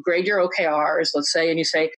 You grade your OKRs, let's say, and you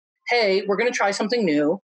say, hey, we're going to try something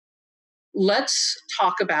new. Let's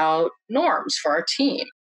talk about norms for our team.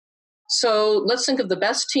 So let's think of the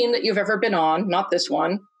best team that you've ever been on, not this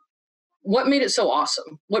one. What made it so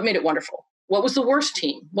awesome? What made it wonderful? What was the worst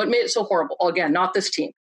team? What made it so horrible? Again, not this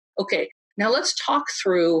team. Okay, now let's talk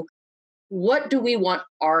through what do we want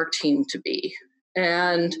our team to be?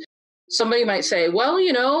 And somebody might say, well,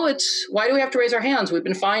 it's why do we have to raise our hands? We've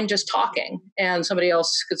been fine just talking. And somebody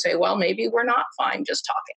else could say, well, maybe we're not fine just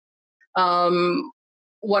talking.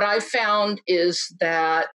 What I've found is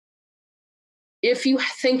that if you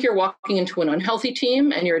think you're walking into an unhealthy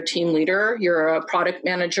team and you're a team leader, you're a product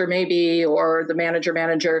manager maybe, or the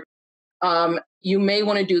manager, you may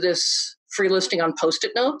want to do this free listing on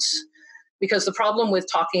Post-it notes, because the problem with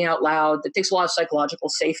talking out loud, it takes a lot of psychological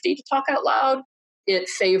safety to talk out loud. It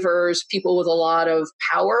favors people with a lot of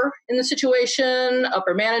power in the situation,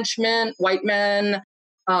 upper management, white men,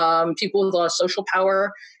 people with a lot of social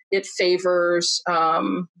power. It favors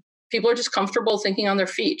people are just comfortable thinking on their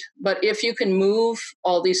feet. But if you can move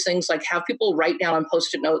all these things, like have people write down on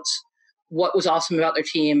Post-it notes what was awesome about their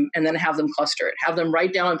team, and then have them cluster it. Have them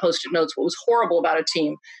write down on Post-it notes what was horrible about a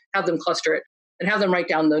team, have them cluster it, and have them write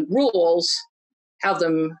down the rules, have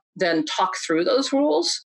them then talk through those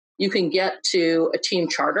rules. You can get to a team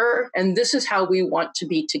charter, and this is how we want to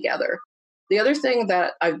be together. The other thing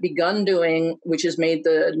that I've begun doing, which has made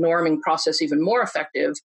the norming process even more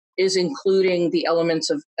effective, is including the elements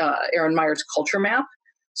of Aaron Meyer's culture map.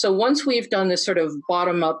 So once we've done this sort of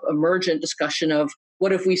bottom-up emergent discussion of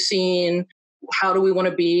what have we seen, how do we want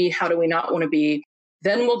to be, how do we not want to be,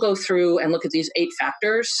 then we'll go through and look at these 8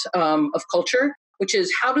 factors of culture, which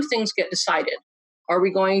is how do things get decided? Are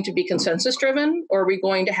we going to be consensus-driven, or are we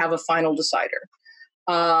going to have a final decider?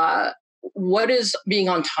 What does being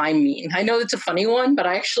on time mean? I know it's a funny one, but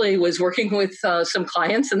I actually was working with some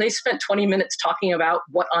clients, and they spent 20 minutes talking about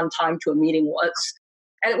what on time to a meeting was.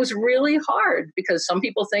 And it was really hard because some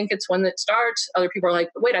people think it's when it starts. Other people are like,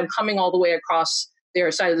 wait, I'm coming all the way across the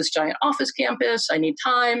other side of this giant office campus. I need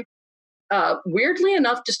time. Weirdly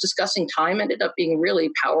enough, just discussing time ended up being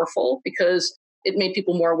really powerful because it made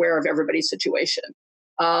people more aware of everybody's situation.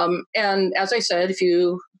 And as I said, if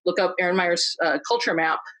you look up Aaron Meyer's culture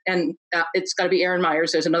map, and it's got to be Aaron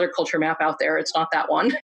Meyer's. There's another culture map out there. It's not that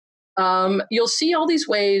one. You'll see all these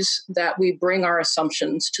ways that we bring our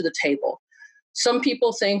assumptions to the table. Some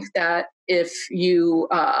people think that if you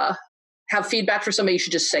have feedback for somebody, you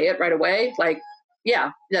should just say it right away. Like,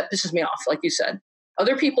 yeah, that pisses me off, like you said.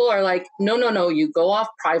 Other people are like, no, you go off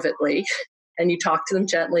privately and you talk to them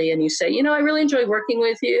gently and you say, I really enjoy working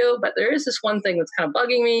with you, but there is this one thing that's kind of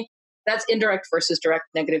bugging me. That's indirect versus direct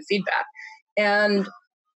negative feedback. And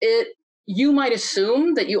you might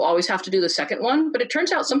assume that you always have to do the second one, but it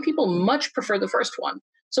turns out some people much prefer the first one.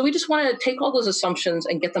 So we just want to take all those assumptions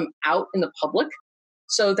and get them out in the public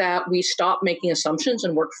so that we stop making assumptions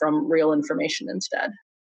and work from real information instead.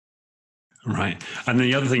 Right. And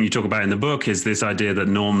the other thing you talk about in the book is this idea that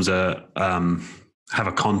norms are have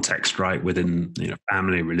a context, right, within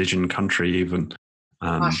family, religion, country, even.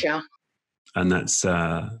 Gosh, yeah. And that's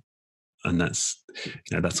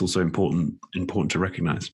also important to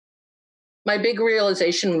recognize. My big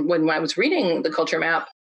realization when I was reading the culture map,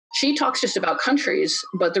 she talks just about countries,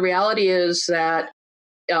 but the reality is that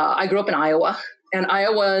I grew up in Iowa, and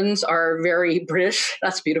Iowans are very British.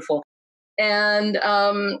 That's beautiful. And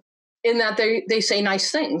in that they say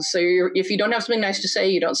nice things. So if you don't have something nice to say,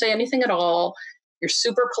 you don't say anything at all. You're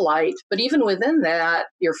super polite. But even within that,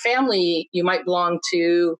 your family, you might belong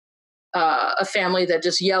to a family that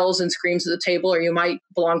just yells and screams at the table, or you might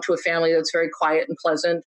belong to a family that's very quiet and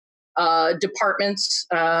pleasant. Departments.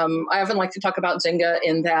 I often like to talk about Zynga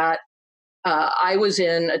in that I was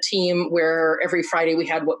in a team where every Friday we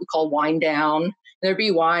had what we call wine down. There'd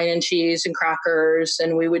be wine and cheese and crackers,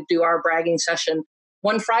 and we would do our bragging session.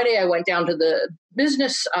 One Friday, I went down to the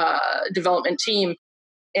business development team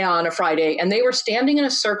on a Friday, and they were standing in a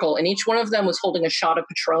circle, and each one of them was holding a shot of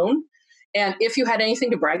Patron. And if you had anything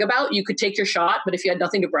to brag about, you could take your shot. But if you had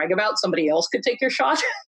nothing to brag about, somebody else could take your shot.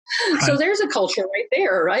 Right. So there's a culture right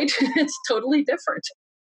there, right? It's totally different.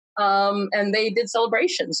 And they did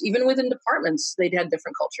celebrations. Even within departments, they had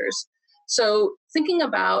different cultures. So thinking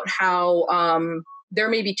about how there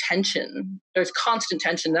may be tension, there's constant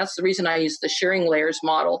tension. That's the reason I use the sharing layers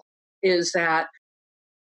model, is that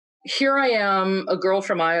here I am, a girl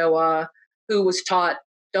from Iowa who was taught,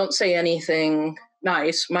 don't say anything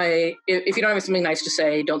nice. If you don't have something nice to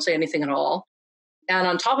say, don't say anything at all. And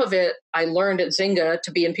on top of it, I learned at Zynga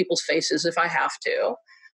to be in people's faces if I have to.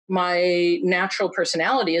 My natural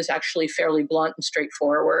personality is actually fairly blunt and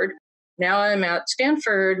straightforward. Now I'm at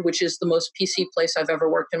Stanford, which is the most PC place I've ever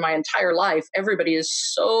worked in my entire life. Everybody is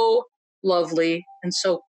so lovely and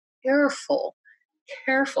so careful.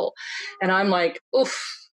 And I'm like, oof,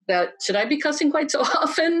 should I be cussing quite so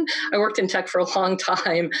often? I worked in tech for a long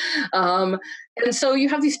time. And so you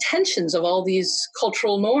have these tensions of all these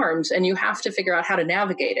cultural norms, and you have to figure out how to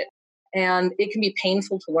navigate it. And it can be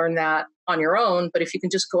painful to learn that on your own, but if you can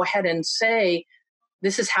just go ahead and say,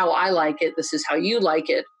 this is how I like it, this is how you like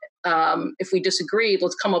it. If we disagree,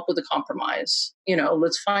 let's come up with a compromise.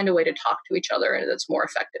 Let's find a way to talk to each other that's more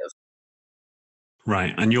effective.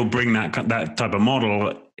 Right. And you'll bring that type of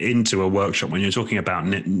model into a workshop when you're talking about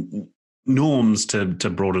norms to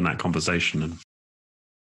broaden that conversation.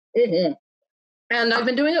 Mm-hmm. And I've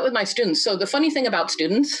been doing it with my students. So the funny thing about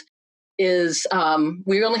students is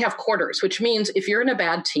we only have quarters, which means if you're in a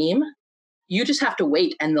bad team, you just have to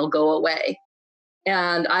wait and they'll go away.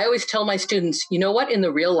 And I always tell my students, you know what? In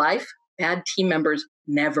the real life, bad team members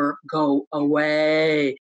never go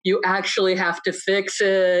away. You actually have to fix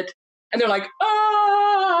it. And they're like,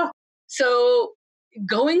 ah! So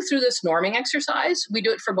going through this norming exercise, we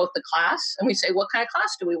do it for both the class, and we say, what kind of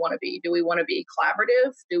class do we want to be? Do we want to be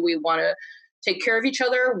collaborative? Do we want to take care of each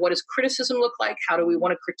other? What does criticism look like? How do we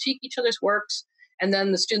want to critique each other's works? And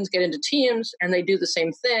then the students get into teams and they do the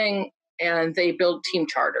same thing, and they build team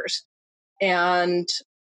charters. And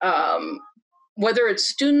whether it's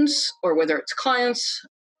students or whether it's clients,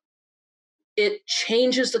 it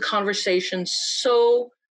changes the conversation so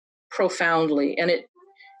profoundly. And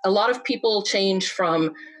a lot of people change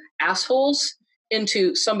from assholes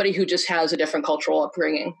into somebody who just has a different cultural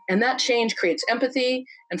upbringing. And that change creates empathy,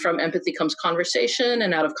 and from empathy comes conversation,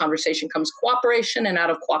 and out of conversation comes cooperation, and out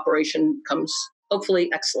of cooperation comes, hopefully,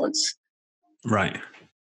 excellence. Right.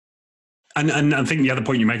 And I think the other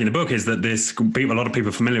point you make in the book is that a lot of people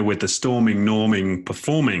are familiar with the storming, norming,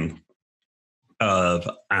 performing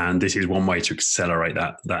and this is one way to accelerate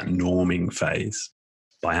that norming phase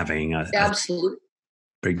by having absolutely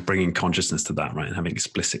bringing consciousness to that, right, and having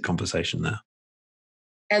explicit conversation there.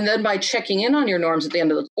 And then by checking in on your norms at the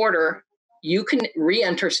end of the quarter, you can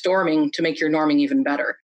re-enter storming to make your norming even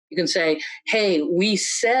better. You can say, hey, we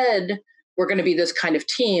said we're going to be this kind of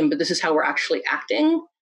team, but this is how we're actually acting.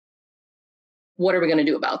 What are we going to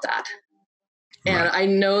do about that? Right. And I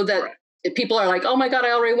know that people are like, oh my God,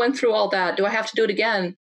 I already went through all that. Do I have to do it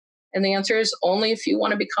again? And the answer is only if you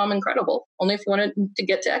want to become incredible, only if you want to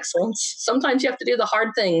get to excellence. Sometimes you have to do the hard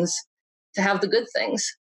things to have the good things.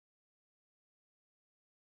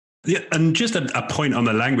 Yeah, and just a point on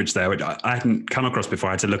the language there, which I hadn't come across before.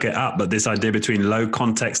 I had to look it up, but this idea between low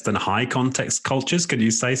context and high context cultures. Could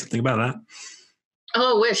you say something about that?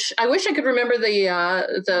 Oh, I wish I could remember the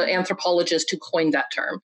anthropologist who coined that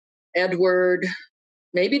term. Edward,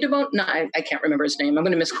 maybe DeBone. No, I can't remember his name. I'm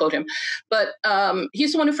going to misquote him. But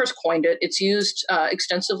he's the one who first coined it. It's used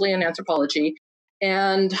extensively in anthropology.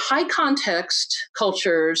 And high context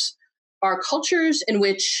cultures are cultures in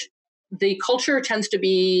which the culture tends to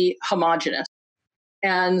be homogenous.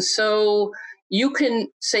 And so you can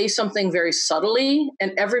say something very subtly,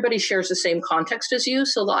 and everybody shares the same context as you,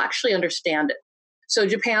 so they'll actually understand it. So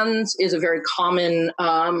Japan's is a very common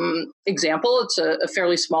example. It's a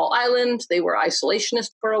fairly small island. They were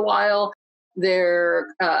isolationist for a while. Their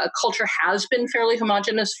culture has been fairly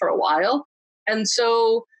homogenous for a while. And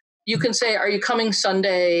so you can say, are you coming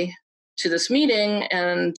Sunday to this meeting?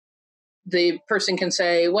 And the person can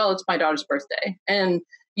say, well, it's my daughter's birthday. And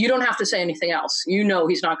you don't have to say anything else. You know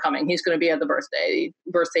he's not coming. He's going to be at the birthday.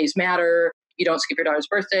 Birthdays matter. You don't skip your daughter's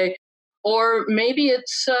birthday. Or maybe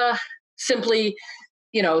it's simply,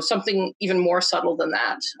 something even more subtle than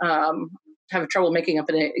that. Have trouble making up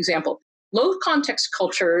an example. Low context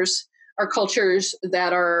cultures are cultures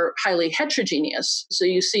that are highly heterogeneous. So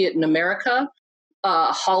you see it in America.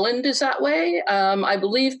 Holland is that way, I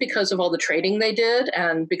believe, because of all the trading they did,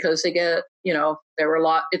 and because they get, there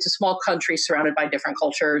were it's a small country surrounded by different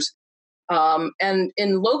cultures. And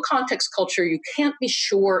in low context culture, you can't be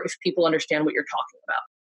sure if people understand what you're talking about.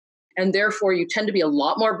 And therefore, you tend to be a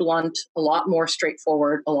lot more blunt, a lot more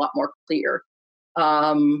straightforward, a lot more clear.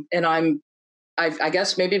 And I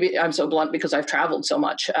guess maybe I'm so blunt because I've traveled so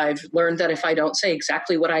much. I've learned that if I don't say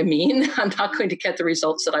exactly what I mean, I'm not going to get the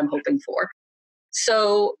results that I'm hoping for.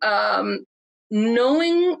 So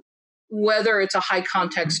knowing whether it's a high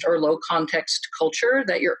context or low context culture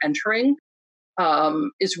that you're entering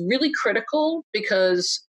is really critical,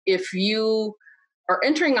 because if you are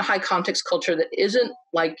entering a high context culture that isn't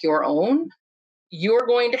like your own, you're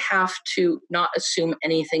going to have to not assume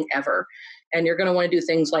anything ever. And you're going to want to do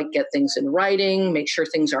things like get things in writing, make sure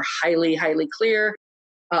things are highly, highly clear.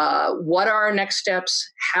 What are our next steps?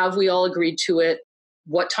 Have we all agreed to it?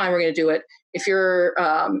 What time we're going to do it? If you're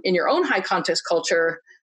in your own high context culture,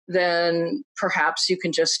 then perhaps you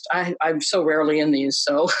can just, I'm so rarely in these,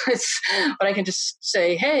 so but I can just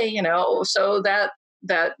say, hey, so that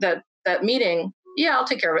meeting, yeah, I'll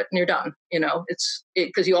take care of it, and you're done. It's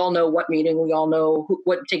because you all know what meeting, we all know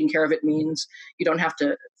what taking care of it means. You don't have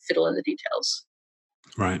to fiddle in the details.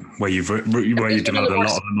 Right, where you've developed a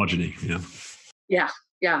lot of homogeny.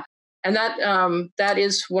 Yeah. And that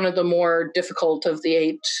is one of the more difficult of the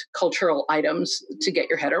 8 cultural items to get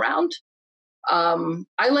your head around.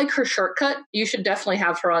 I like her shortcut. You should definitely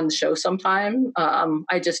have her on the show sometime.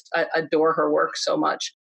 I adore her work so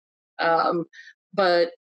much. But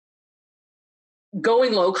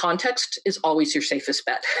going low context is always your safest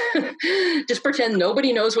bet. Just pretend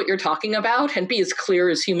nobody knows what you're talking about and be as clear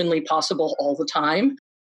as humanly possible all the time.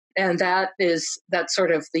 And that's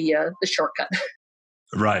sort of the shortcut.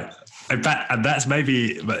 Right. In fact, and that's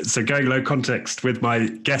maybe, so going low context with my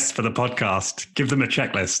guests for the podcast, give them a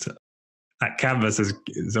checklist. That canvas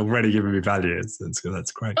is already giving me value.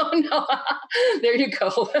 That's great. Oh, no. There you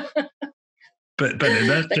go. But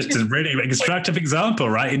that's just a really instructive example,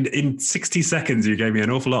 right? In 60 seconds, you gave me an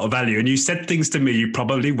awful lot of value, and you said things to me you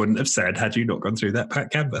probably wouldn't have said had you not gone through that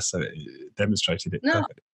canvas. So it demonstrated it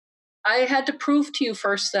perfectly. I had to prove to you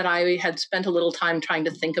first that I had spent a little time trying to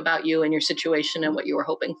think about you and your situation and what you were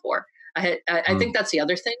hoping for. I think that's the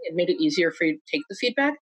other thing. It made it easier for you to take the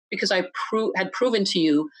feedback, because I had proven to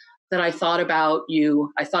you that I thought about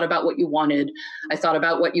you. I thought about what you wanted. I thought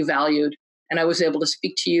about what you valued. And I was able to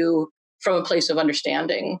speak to you from a place of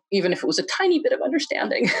understanding, even if it was a tiny bit of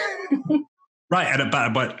understanding. Right,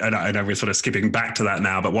 and I know we're sort of skipping back to that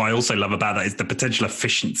now, but what I also love about that is the potential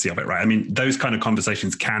efficiency of it, right? I mean, those kind of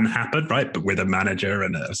conversations can happen, right? But with a manager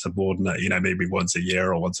and a subordinate, maybe once a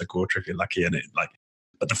year or once a quarter if you're lucky,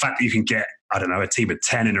 but the fact that you can get, a team of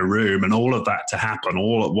 10 in a room and all of that to happen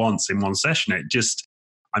all at once in one session,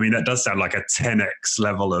 that does sound like a 10x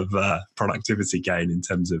level of productivity gain in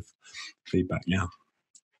terms of feedback. Yeah.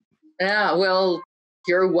 Yeah, well,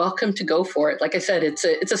 you're welcome to go for it. Like I said, it's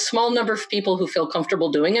a small number of people who feel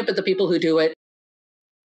comfortable doing it, but the people who do it,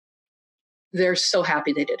 they're so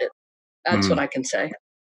happy they did it. That's what I can say.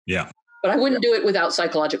 Yeah. But I wouldn't do it without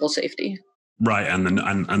psychological safety. Right, and the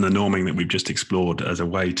norming that we've just explored as a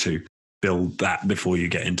way to build that before you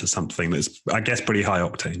get into something that's, I guess, pretty high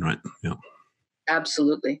octane, right? Yeah.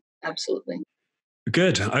 Absolutely. Absolutely.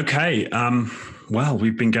 Good. Okay. Well,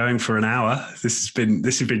 we've been going for an hour. This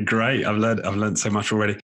has been great. I've learned so much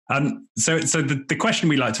already. So the question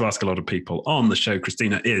we like to ask a lot of people on the show,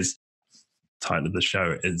 Christina, is, title of the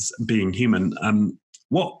show is Being Human.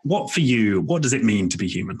 What for you, what does it mean to be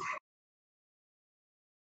human?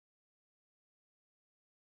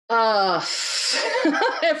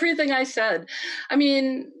 Everything I said. I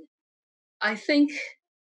mean, I think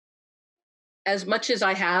as much as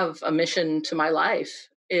I have a mission to my life,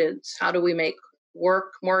 it's how do we make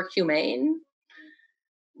work more humane?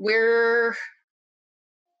 There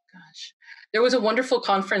was a wonderful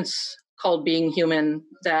conference called Being Human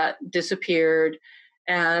that disappeared,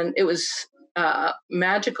 and it was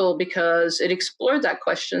magical because it explored that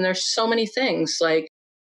question. There's so many things, like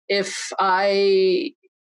if I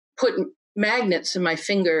put magnets in my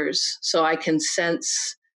fingers so I can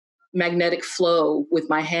sense magnetic flow with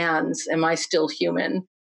my hands, am I still human?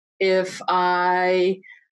 If I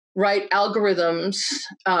write algorithms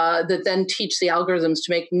that then teach the algorithms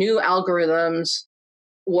to make new algorithms,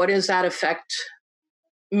 what does that affect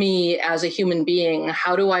me as a human being?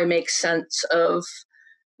 How do I make sense of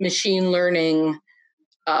machine learning?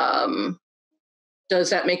 Does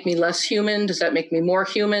that make me less human? Does that make me more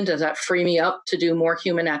human? Does that free me up to do more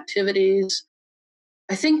human activities?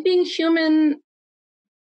 I think being human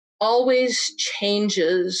always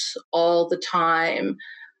changes all the time,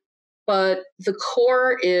 but the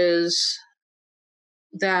core is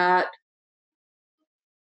that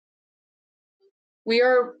we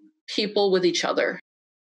are people with each other.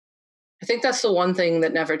 I think that's the one thing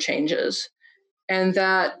that never changes. And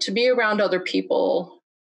that to be around other people,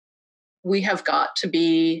 we have got to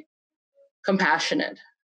be compassionate.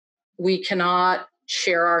 We cannot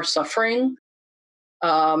share our suffering.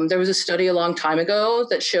 There was a study a long time ago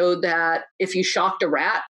that showed that if you shocked a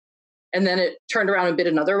rat and then it turned around and bit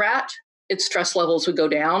another rat, its stress levels would go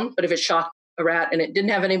down. But if it shocked a rat and it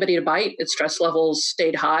didn't have anybody to bite, its stress levels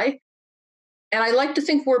stayed high. And I like to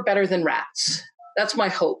think we're better than rats. That's my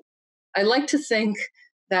hope. I like to think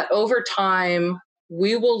that over time,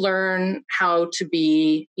 we will learn how to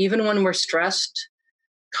be, even when we're stressed,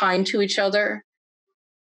 kind to each other.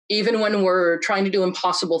 Even when we're trying to do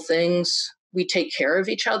impossible things, we take care of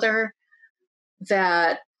each other.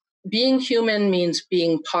 That being human means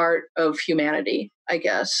being part of humanity, I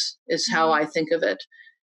guess, is how I think of it.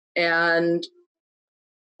 And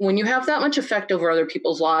when you have that much effect over other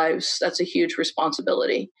people's lives, that's a huge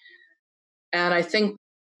responsibility. And I think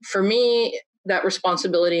for me, that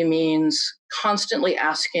responsibility means constantly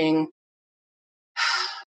asking,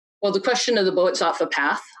 well, the question of the Bodhisattva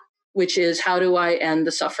path, which is how do I end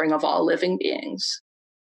the suffering of all living beings?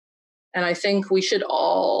 And I think we should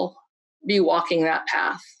all be walking that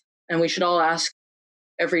path. And we should all ask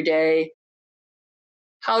every day,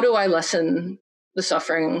 how do I lessen the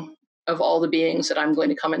suffering of all the beings that I'm going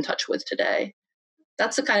to come in touch with today?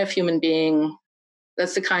 That's the kind of human being,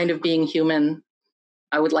 that's the kind of being human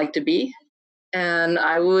I would like to be. And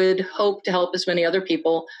I would hope to help as many other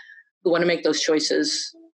people who want to make those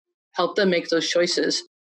choices, help them make those choices.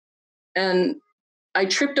 And I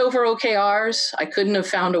tripped over OKRs. I couldn't have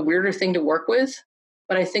found a weirder thing to work with,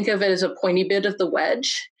 but I think of it as a pointy bit of the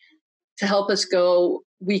wedge to help us go,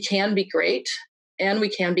 we can be great and we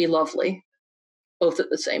can be lovely, both at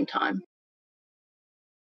the same time.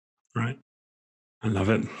 Right. I love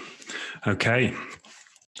it. Okay.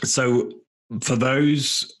 So for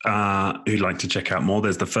those who'd like to check out more,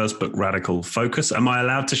 there's the first book, Radical Focus. Am I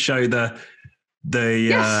allowed to show the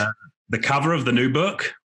Yes. The cover of the new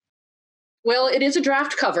book? Well, it is a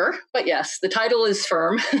draft cover, but yes, the title is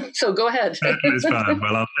firm. So go ahead. It's fun.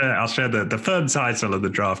 Well, I'll share the firm title of the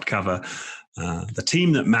draft cover, The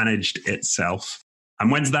Team That Managed Itself.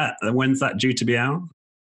 And when's that due to be out?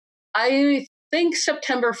 I think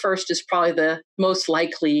September 1st is probably the most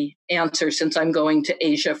likely answer since I'm going to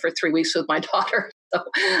Asia for 3 weeks with my daughter. So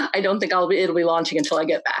I don't think it'll be launching until I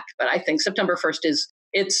get back. But I think September 1st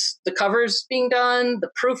it's the cover's being done, the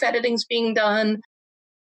proof editing's being done,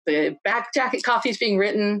 the back jacket copy's being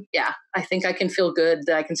written. Yeah, I think I can feel good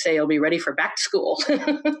that I can say I'll be ready for back to school.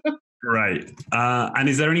 Right. And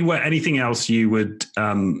is there anything else you would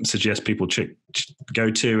suggest people go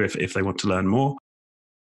to if they want to learn more?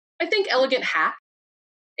 I think Elegant Hack,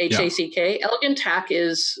 HACK. Yeah. Elegant Hack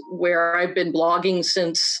is where I've been blogging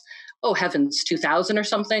since, 2000 or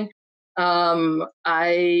something.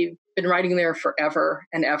 I've been writing there forever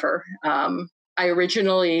and ever. I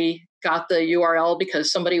originally got the URL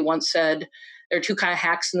because somebody once said there are two kind of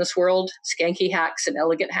hacks in this world, skanky hacks and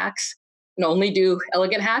elegant hacks, and only do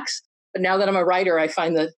elegant hacks. But now that I'm a writer, I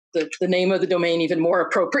find the name of the domain even more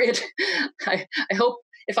appropriate. I hope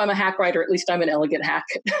if I'm a hack writer, at least I'm an elegant hack.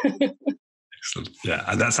 Excellent. Yeah,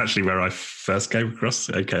 and that's actually where I first came across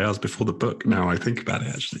OKRs before the book. Now I think about it,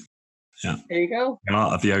 actually. Yeah. There you go. The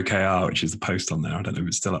Art of the OKR, which is the post on there. I don't know if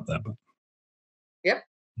it's still up there, but yep.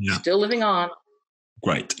 Yeah. Still living on.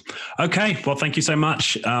 Great. Okay. Well, thank you so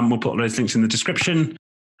much. We'll put all those links in the description.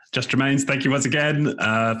 Just remains. Thank you once again.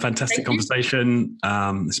 Fantastic conversation.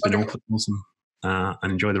 It's been awesome.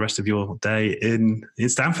 And enjoy the rest of your day in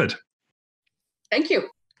Stanford. Thank you.